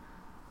comedy.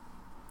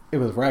 It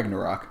was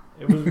Ragnarok.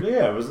 It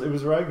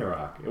was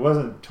Ragnarok. It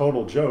wasn't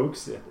total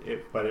jokes,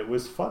 but it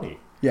was funny.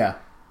 Yeah.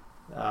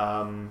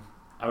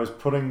 I was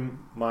putting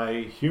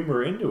my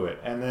humor into it,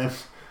 and then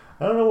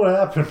I don't know what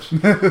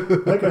happened.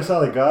 Like I saw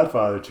The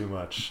Godfather too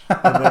much,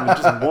 and then it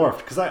just morphed.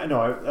 Because I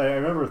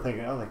remember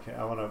thinking, I want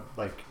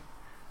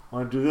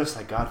to do this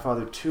like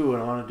Godfather 2,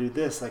 and I want to do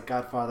this like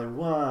Godfather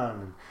 1.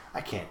 And I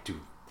can't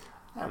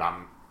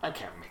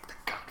make The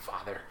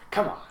Godfather.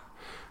 Come on.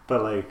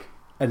 But like,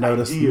 I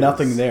noticed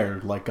nothing there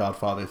like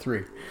Godfather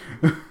 3.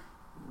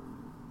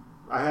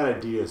 I had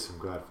ideas from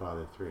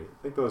Godfather 3. I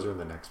think those are in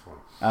the next one.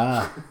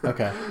 Ah,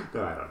 okay.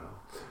 No, I don't know.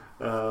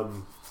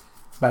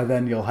 By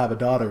then you'll have a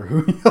daughter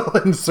who you'll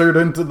insert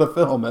into the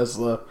film as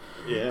the...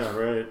 Yeah,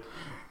 right.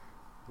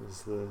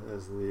 As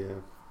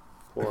the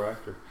poor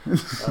actor.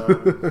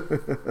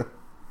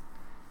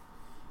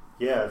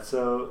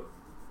 So...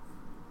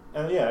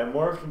 And it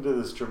morphed into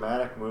this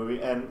dramatic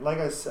movie. And like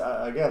I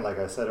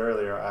said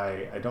earlier,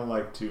 I don't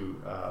like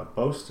to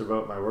boast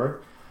about my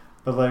work.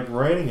 But like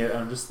writing it,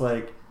 I'm just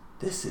like,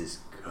 this is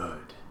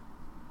good.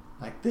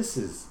 Like this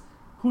is...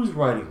 Who's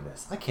writing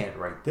this? I can't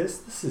write this.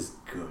 This is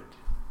good.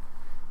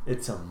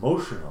 It's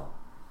emotional.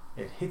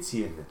 It hits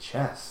you in the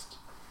chest.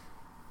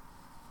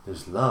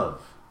 There's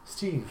love.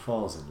 Steen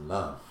falls in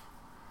love.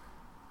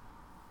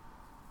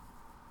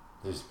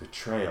 There's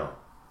betrayal.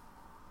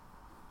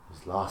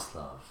 There's lost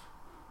love.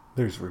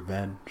 There's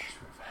revenge.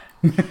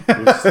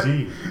 There's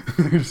Steen.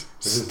 There's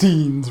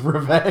Steen's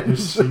revenge.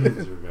 There's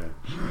Steen's revenge.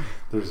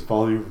 There's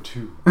volume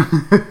 2.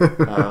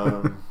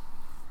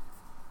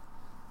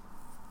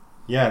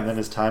 And then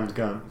as time has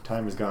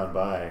gone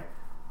by,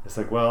 it's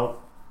like,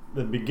 well,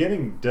 the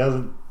beginning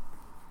doesn't.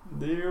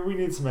 We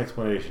need some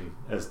explanation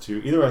as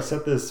to either I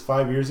set this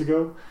 5 years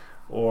ago,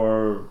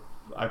 or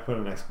I put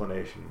an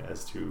explanation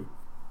as to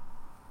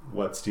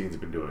what Steen's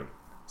been doing.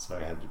 So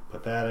I had to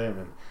put that in,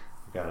 and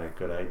I got a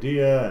good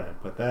idea, and I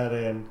put that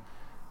in.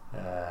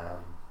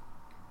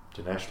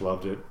 Dinesh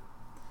loved it.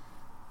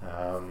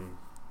 As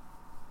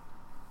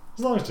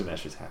long as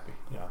Dinesh is happy,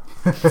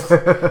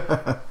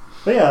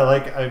 But yeah,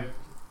 like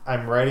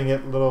I'm writing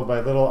it little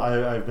by little.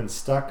 I've been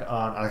stuck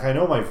on... Like, I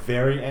know my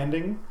very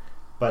ending,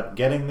 but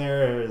getting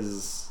there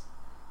is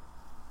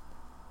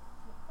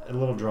a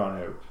little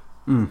drawn out.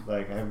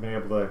 Like, I haven't been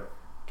able to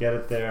get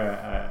it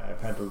there.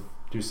 I've had to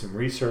do some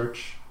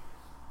research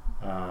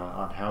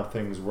on how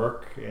things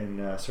work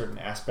in certain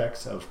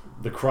aspects of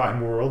the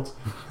crime world.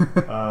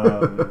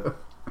 But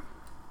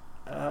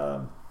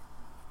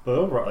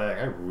overall,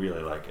 I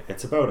really like it.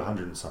 It's about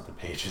 100 and something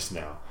pages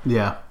now.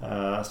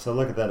 Yeah. So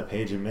look at that, a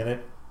page a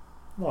minute.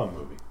 Long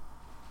movie.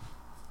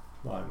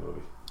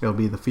 It'll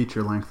be the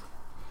feature length.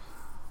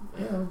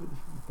 Yeah,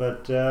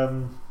 but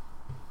gonna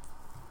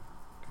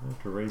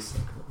have to raise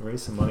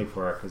some money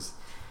for it, because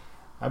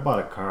I bought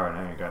a car and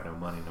I ain't got no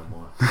money no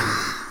more.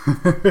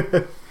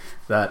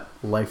 That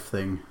life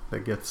thing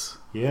that gets...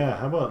 Yeah,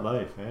 how about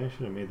life? I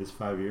should have made this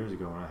 5 years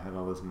ago when I had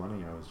all this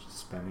money I was just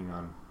spending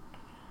on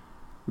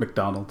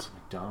McDonald's.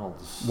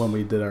 McDonald's. When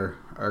we did our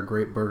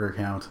great burger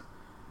count.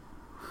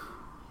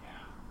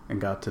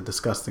 and got to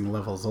disgusting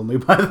levels only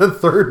by the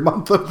third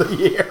month of the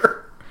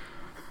year.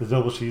 The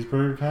double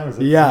cheeseburger kind? Is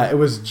it? Yeah, it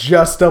was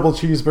just double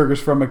cheeseburgers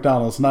from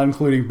McDonald's, not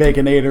including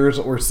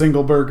Baconators or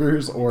single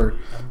burgers or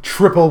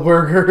triple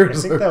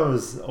burgers. I think that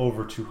was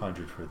over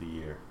 200 for the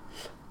year.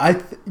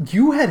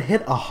 You had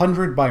hit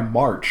 100 by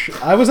March.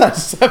 I was at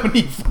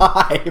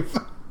 75.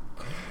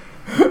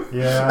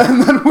 Yeah.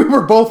 And then we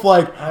were both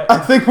like, I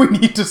think we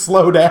need to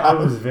slow down. I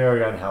was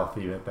very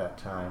unhealthy at that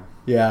time.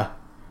 Yeah.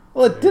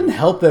 Well, it didn't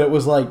help that it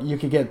was like you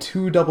could get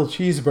 2 double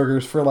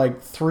cheeseburgers for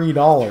like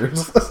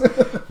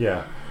 $3.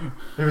 Yeah.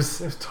 It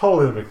was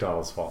totally the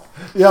McDonald's fault.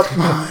 Yep.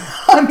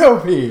 No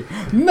P.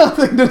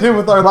 Nothing to do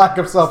with our lack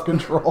of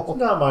self-control.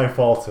 Not my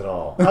fault at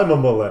all. I'm a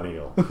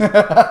millennial.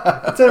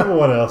 It's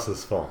everyone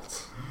else's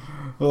fault.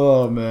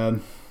 Oh,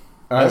 man.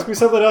 Ask me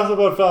something else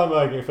about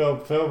filmmaking.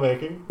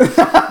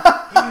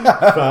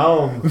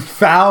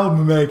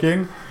 Film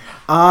making.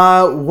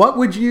 What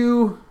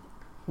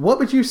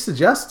would you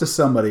suggest to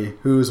somebody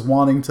who's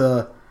wanting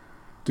to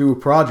do a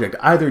project,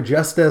 either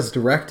just as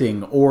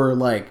directing or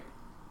like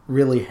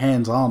really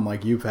hands-on,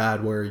 like you've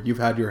had, where you've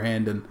had your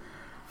hand in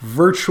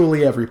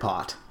virtually every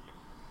pot?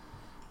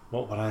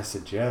 What would I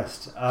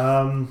suggest?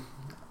 For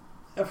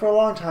a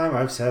long time,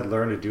 I've said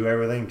learn to do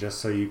everything just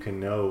so you can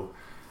know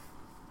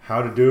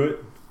how to do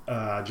it,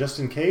 just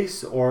in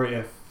case, or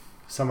if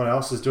someone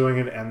else is doing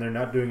it and they're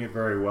not doing it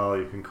very well,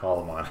 you can call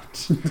them on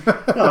it.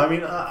 No, I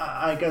mean,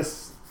 I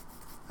guess,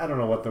 I don't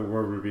know what the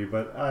word would be,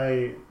 but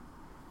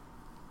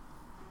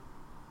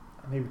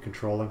maybe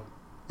controlling.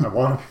 I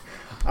want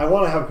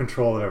to have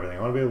control of everything.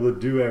 I want to be able to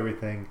do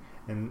everything.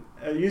 And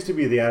it used to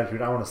be the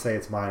attitude, I want to say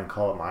it's mine,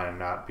 call it mine, and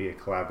not be a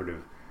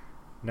collaborative,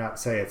 not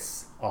say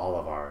it's all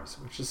of ours,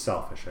 which is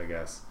selfish, I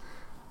guess.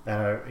 And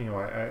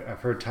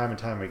I've heard time and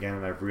time again,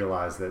 and I've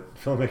realized that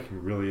filmmaking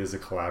really is a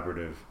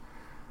collaborative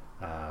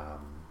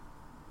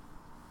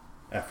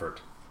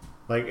effort.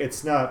 Like,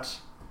 it's not,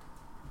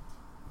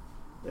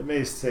 it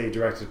may say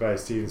directed by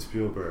Steven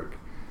Spielberg,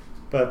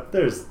 but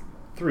there's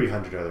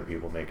 300 other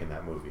people making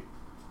that movie,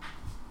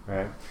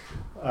 right?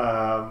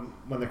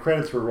 When the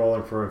credits were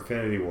rolling for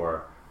Infinity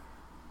War,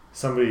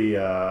 somebody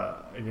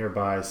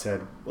nearby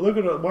said, "Look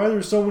at why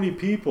there's so many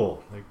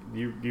people. Like,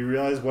 you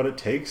realize what it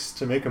takes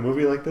to make a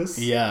movie like this?"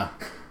 Yeah.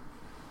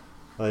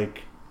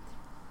 Like,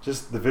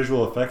 just the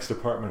visual effects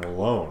department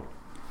alone,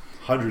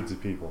 hundreds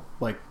of people,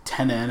 like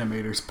 10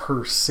 animators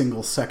per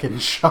single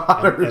second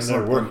shot, or and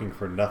something. they're working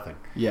for nothing.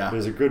 Yeah.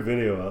 There's a good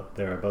video out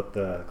there about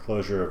the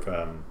closure of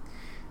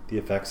the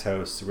effects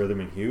house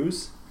Rhythm and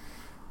Hues,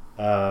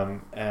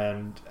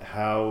 and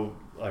how,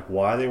 like,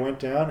 why they went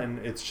down, and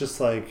it's just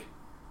like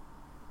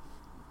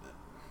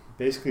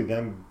basically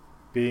them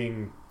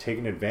being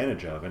taken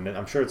advantage of. And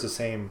I'm sure it's the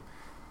same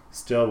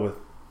still with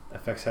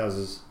effects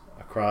houses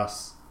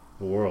across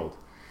the world.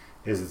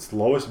 Is it's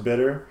lowest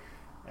bidder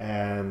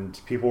and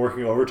people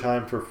working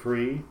overtime for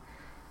free.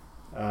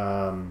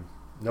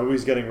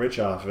 Nobody's getting rich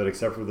off of it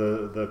except for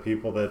the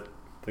people that,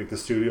 like, the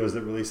studios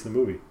that release the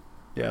movie.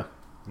 Yeah.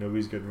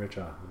 Nobody's getting rich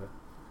off of it.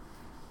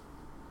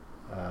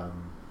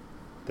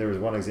 There was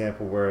one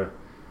example where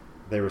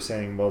they were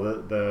saying, well,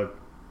 the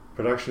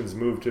productions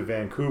moved to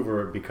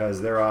Vancouver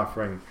because they're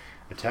offering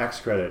a tax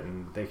credit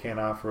and they can't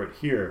offer it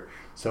here,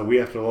 so we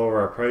have to lower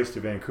our price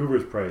to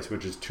Vancouver's price,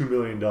 which is $2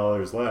 million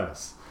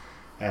less,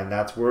 and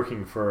that's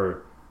working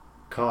for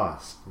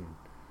cost. And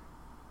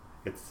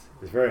it's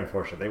very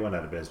unfortunate. They went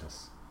out of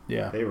business.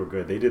 Yeah. They were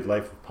good. They did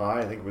Life of Pi.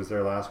 I think it was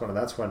their last one, and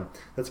that's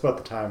about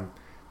the time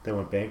they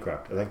went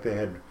bankrupt. I think they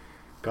had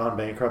gone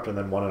bankrupt and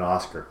then won an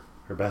Oscar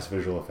for Best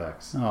Visual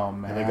Effects. Oh,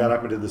 man. And they got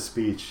up and did the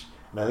speech,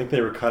 and I think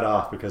they were cut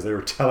off because they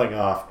were telling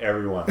off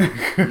everyone.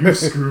 You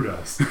screwed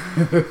us.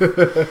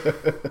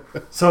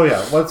 So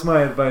yeah, what's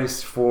my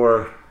advice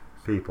for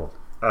people?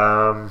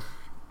 Learn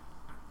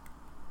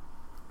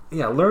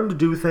to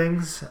do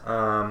things.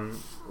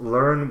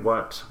 Learn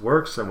what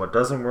works and what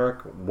doesn't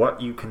work,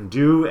 what you can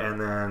do,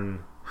 and then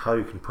how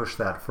you can push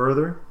that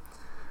further.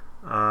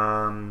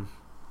 Learn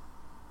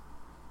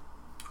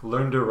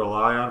to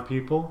rely on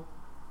people,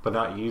 but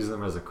not use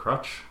them as a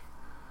crutch.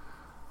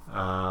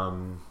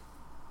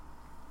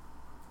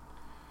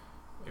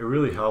 It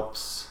really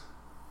helps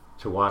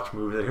to watch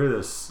movies. I hear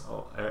this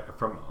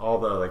from all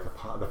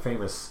the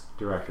famous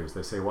directors.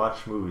 They say,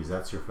 watch movies,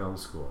 that's your film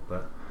school.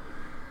 But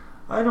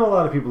I know a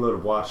lot of people that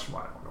have watched,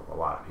 well, I don't know a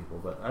lot of people,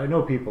 but I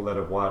know people that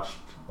have watched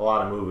a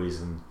lot of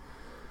movies, and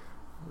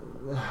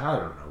I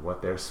don't know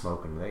what they're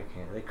smoking. They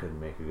couldn't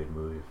make a good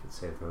movie if it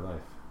saved their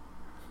life.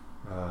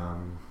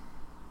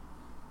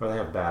 Or they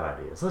have bad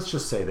ideas. Let's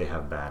just say they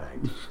have bad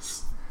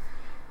ideas.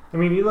 I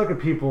mean, you look at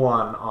people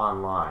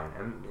online,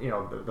 and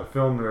the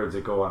film nerds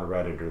that go on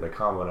Reddit or they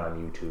comment on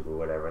YouTube or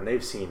whatever, and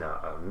they've seen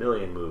a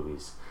million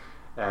movies,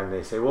 and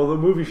they say, well, the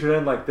movie should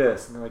end like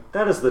this, and they're like,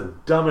 that is the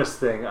dumbest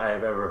thing I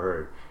have ever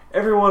heard.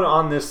 Everyone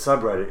on this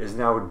subreddit is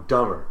now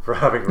dumber for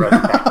having read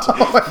that.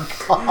 Oh my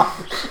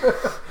gosh.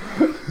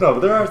 No,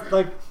 but there are,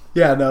 like,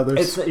 yeah, no,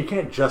 there's, you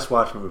can't just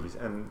watch movies,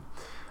 and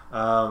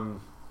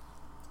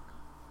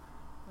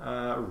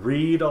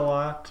read a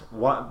lot.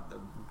 What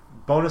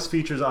bonus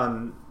features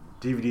on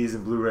DVDs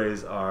and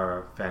Blu-rays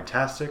are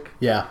fantastic.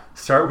 Yeah.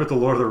 Start with The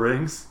Lord of the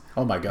Rings.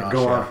 Oh my And gosh.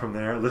 go yeah. on from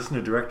there. Listen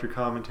to director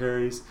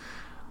commentaries.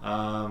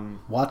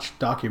 Watch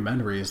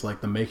documentaries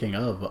like the making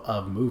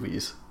of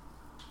movies.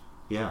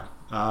 Yeah.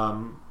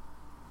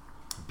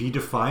 Be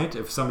defiant.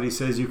 If somebody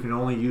says you can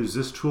only use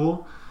this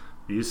tool,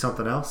 use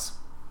something else.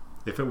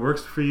 If it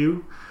works for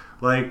you.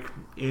 Like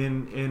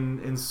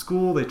in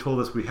school, they told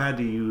us we had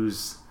to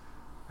use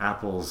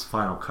Apple's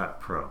Final Cut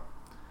Pro.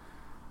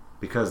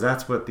 Because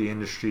that's what the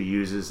industry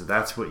uses.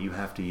 That's what you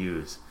have to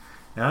use.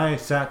 And I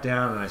sat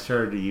down and I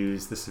started to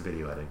use this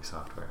video editing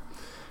software.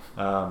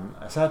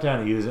 I sat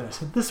down to use it and I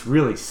said, this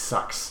really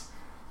sucks.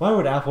 Why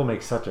would Apple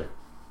make such a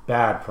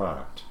bad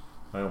product?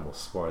 I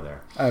almost swore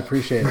there. I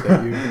appreciate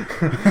that you.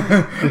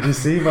 Did you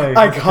see my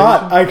I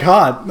caught.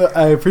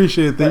 I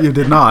appreciate that you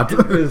did not.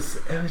 it was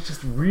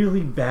just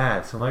really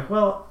bad. So I'm like,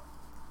 well,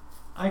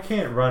 I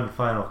can't run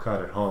Final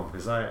Cut at home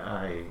because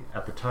I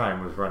at the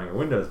time was running a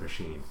Windows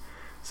machine.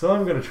 So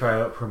I'm going to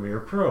try out Premiere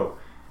Pro.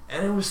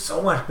 And it was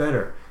so much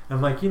better. And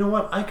I'm like, you know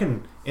what? I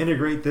can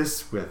integrate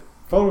this with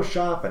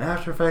Photoshop and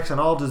After Effects and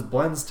all just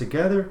blends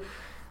together.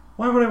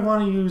 Why would I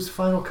want to use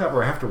Final Cut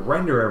where I have to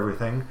render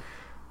everything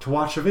to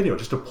watch a video,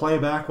 just to play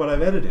back what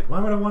I've edited? Why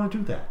would I want to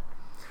do that?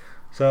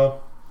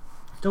 So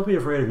don't be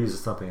afraid of using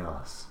something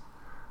else.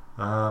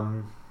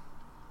 I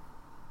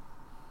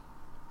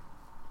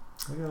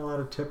got a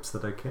lot of tips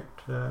that I can't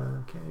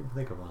even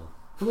think of all.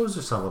 Well, those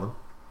are some of them.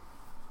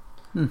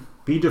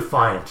 Be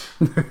defiant.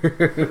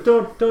 But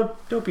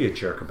don't be a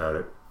jerk about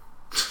it.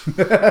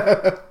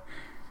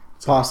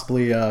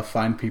 Possibly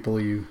find people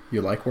you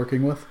like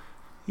working with.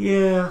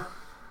 Yeah,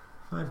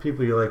 find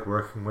people you like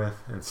working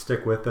with and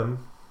stick with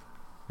them.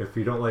 If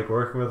you don't like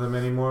working with them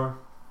anymore,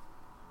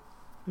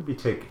 maybe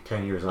take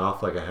 10 years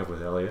off like I have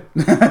with Elliot.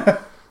 I'm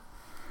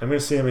going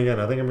to see him again.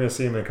 I think I'm going to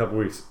see him in a couple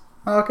weeks.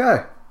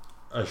 Okay.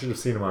 I should have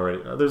seen him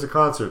already. There's a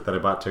concert that I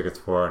bought tickets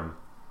for, and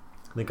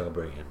I think I'll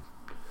bring him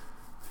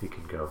if he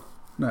can go.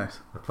 Nice.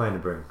 I plan to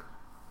bring,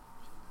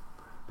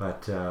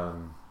 but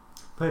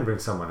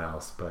someone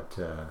else. But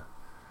I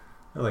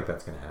don't think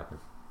that's going to happen.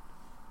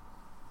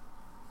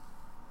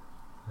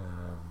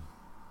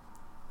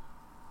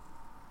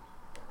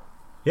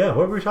 Yeah,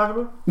 what were we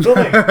talking about?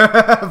 Filming.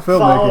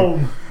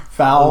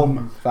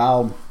 Filmmaking.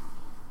 Foul.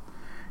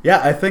 Yeah,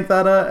 I think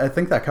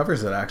that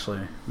covers it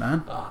actually,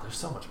 man. Oh, there's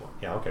so much more.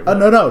 Yeah, okay.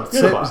 No.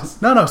 You're the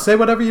boss. No. Say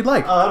whatever you'd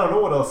like. I don't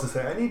know what else to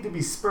say. I need to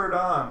be spurred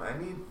on. I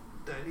need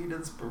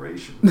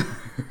inspiration.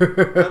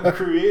 I'm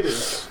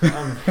creative.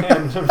 I'm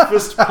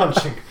fist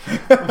punching.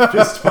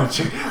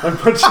 I'm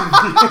punching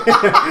the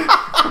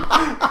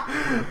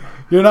air.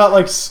 You're not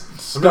like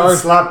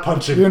slap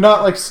punching. You're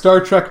not like Star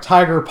Trek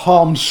Tiger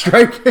Palm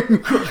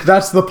striking.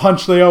 That's the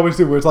punch they always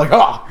do. Where it's like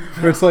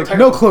where it's like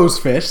no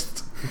closed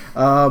fists.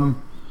 Yeah,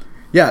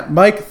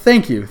 Mike.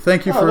 Thank you for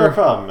no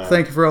problem, man.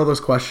 Thank you for all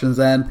those questions.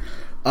 And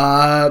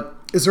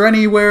is there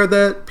anywhere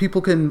that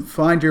people can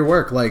find your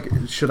work? Like,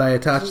 should I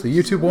attach the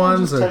YouTube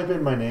ones? Just type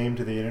in my name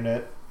to the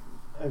internet.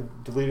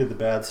 I've deleted the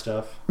bad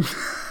stuff.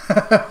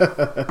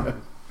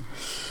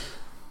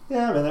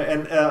 Yeah,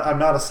 and I'm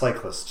not a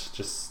cyclist.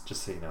 Just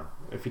so you know,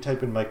 if you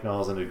type in Mike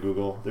Knowles into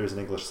Google, there's an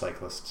English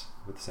cyclist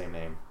with the same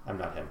name. I'm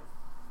not him.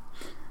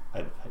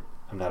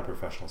 I'm not a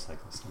professional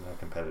cyclist. I'm not a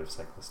competitive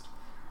cyclist.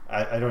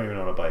 I don't even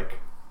own a bike.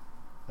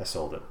 I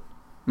sold it.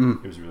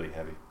 It was really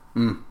heavy.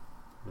 It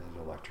was an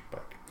electric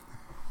bike.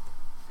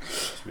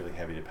 It's really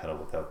heavy to pedal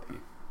without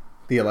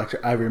the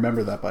electric. I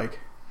remember that bike.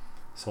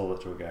 Sold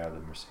it to a guy with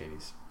a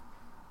Mercedes.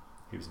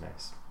 He was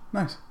nice.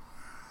 Nice.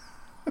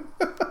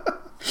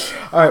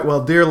 All right,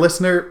 well, dear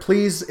listener,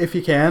 please, if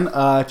you can,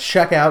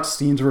 check out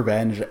Steen's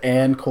Revenge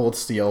and Cold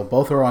Steel.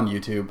 Both are on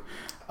YouTube.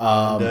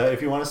 And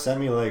if you want to send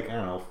me, like, I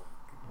don't know,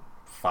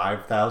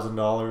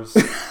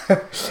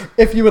 $5,000.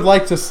 If you would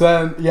like to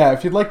send,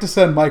 if you'd like to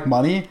send Mike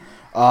money,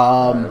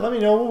 let me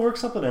know. We'll work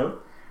something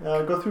out.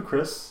 Go through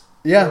Chris.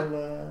 Yeah.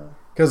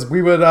 Because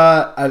we would,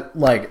 I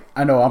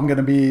know I'm going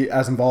to be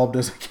as involved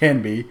as I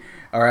can be,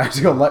 or as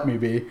you'll let me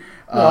be.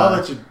 No, I'll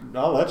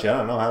let you. I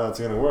don't know how that's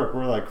going to work.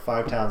 We're like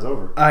 5 towns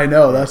over. I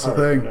know, that's the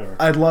thing. Whatever.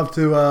 I'd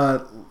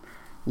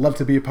love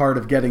to be a part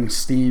of getting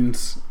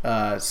Steen's.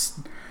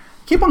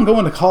 Keep on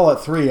going to Call It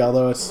 3,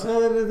 although it's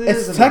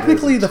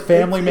technically the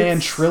Family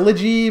Man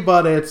trilogy,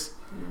 but it's.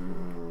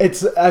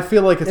 I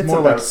feel like it's more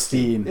like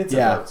Steen. It's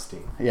about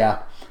Steen.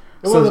 Yeah.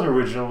 It wasn't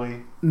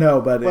originally. No,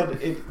 but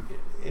it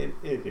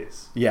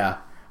is. Yeah.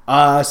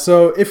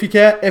 So if you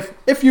can,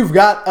 if you've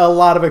got a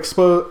lot of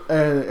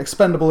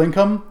expendable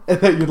income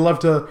that you'd love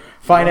to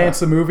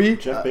finance a movie,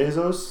 Jeff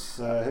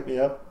Bezos, hit me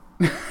up.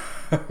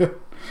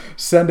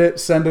 send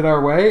it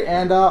our way,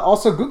 and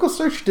also Google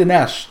search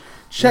Dinesh.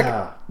 Check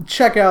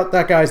out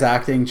that guy's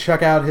acting.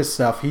 Check out his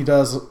stuff. He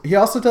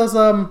also does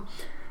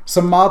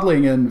some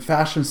modeling and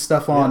fashion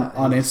stuff on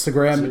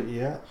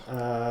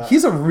Instagram.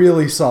 He's a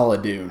really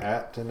solid dude.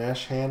 At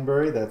Dinesh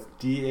Hanbury, that's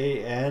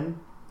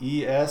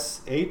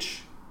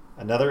DANESH,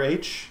 another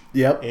H.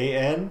 Yep.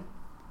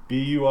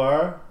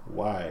 ANBURY.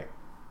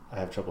 I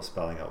have trouble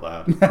spelling out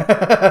loud.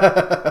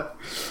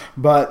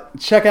 But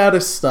check out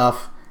his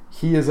stuff.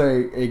 he is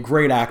a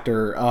great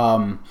actor.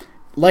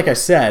 Like I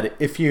said,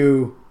 if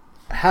you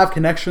have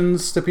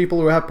connections to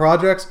people who have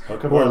projects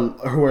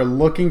who are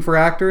looking for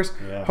actors,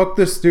 hook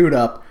this dude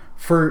up.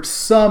 For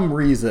some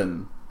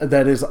reason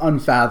that is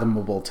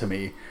unfathomable to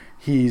me,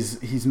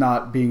 he's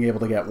not being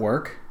able to get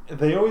work.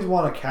 They always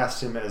want to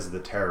cast him as the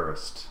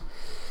terrorist.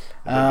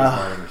 That is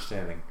my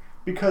understanding.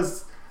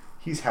 Because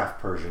he's half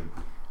Persian,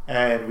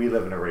 and we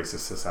live in a racist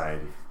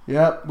society.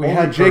 Yep, we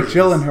Only had Jake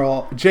Persians.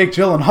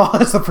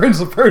 Gyllenhaal as the Prince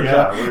of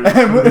Persia,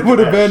 Yeah, and it would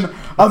have been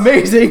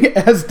amazing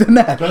as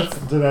Dinesh. That's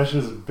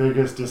Dinesh's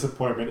biggest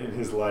disappointment in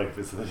his life,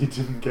 is that he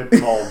didn't get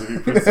called to be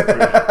Prince of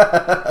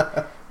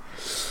Persia.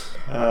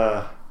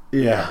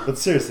 Yeah. But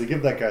seriously,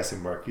 give that guy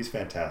some work. He's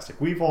fantastic.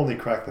 We've only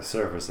cracked the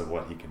surface of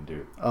what he can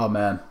do. Oh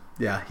man,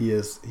 yeah, he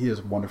is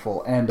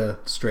wonderful and a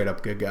straight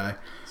up good guy.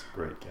 He's a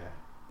great guy.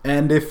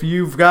 And if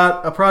you've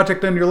got a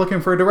project and you're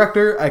looking for a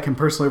director, I can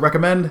personally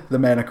recommend the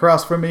man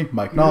across from me,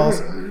 Mike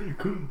Knowles.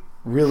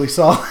 Really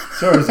solid.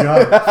 Sorry, it's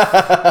yawn.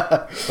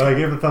 But I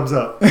gave him a thumbs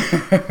up.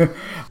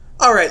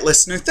 All right,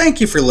 listener, thank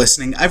you for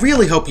listening. I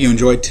really hope you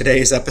enjoyed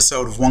today's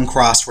episode of One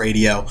Cross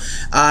Radio.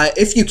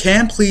 If you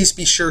can, please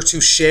be sure to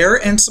share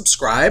and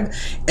subscribe.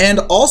 And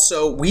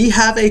also, we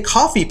have a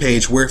Ko-fi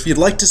page where if you'd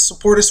like to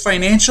support us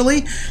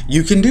financially,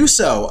 you can do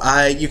so.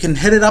 You can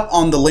hit it up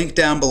on the link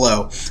down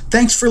below.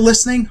 Thanks for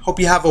listening. Hope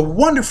you have a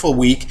wonderful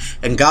week.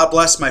 And God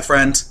bless, my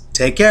friends.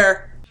 Take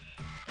care.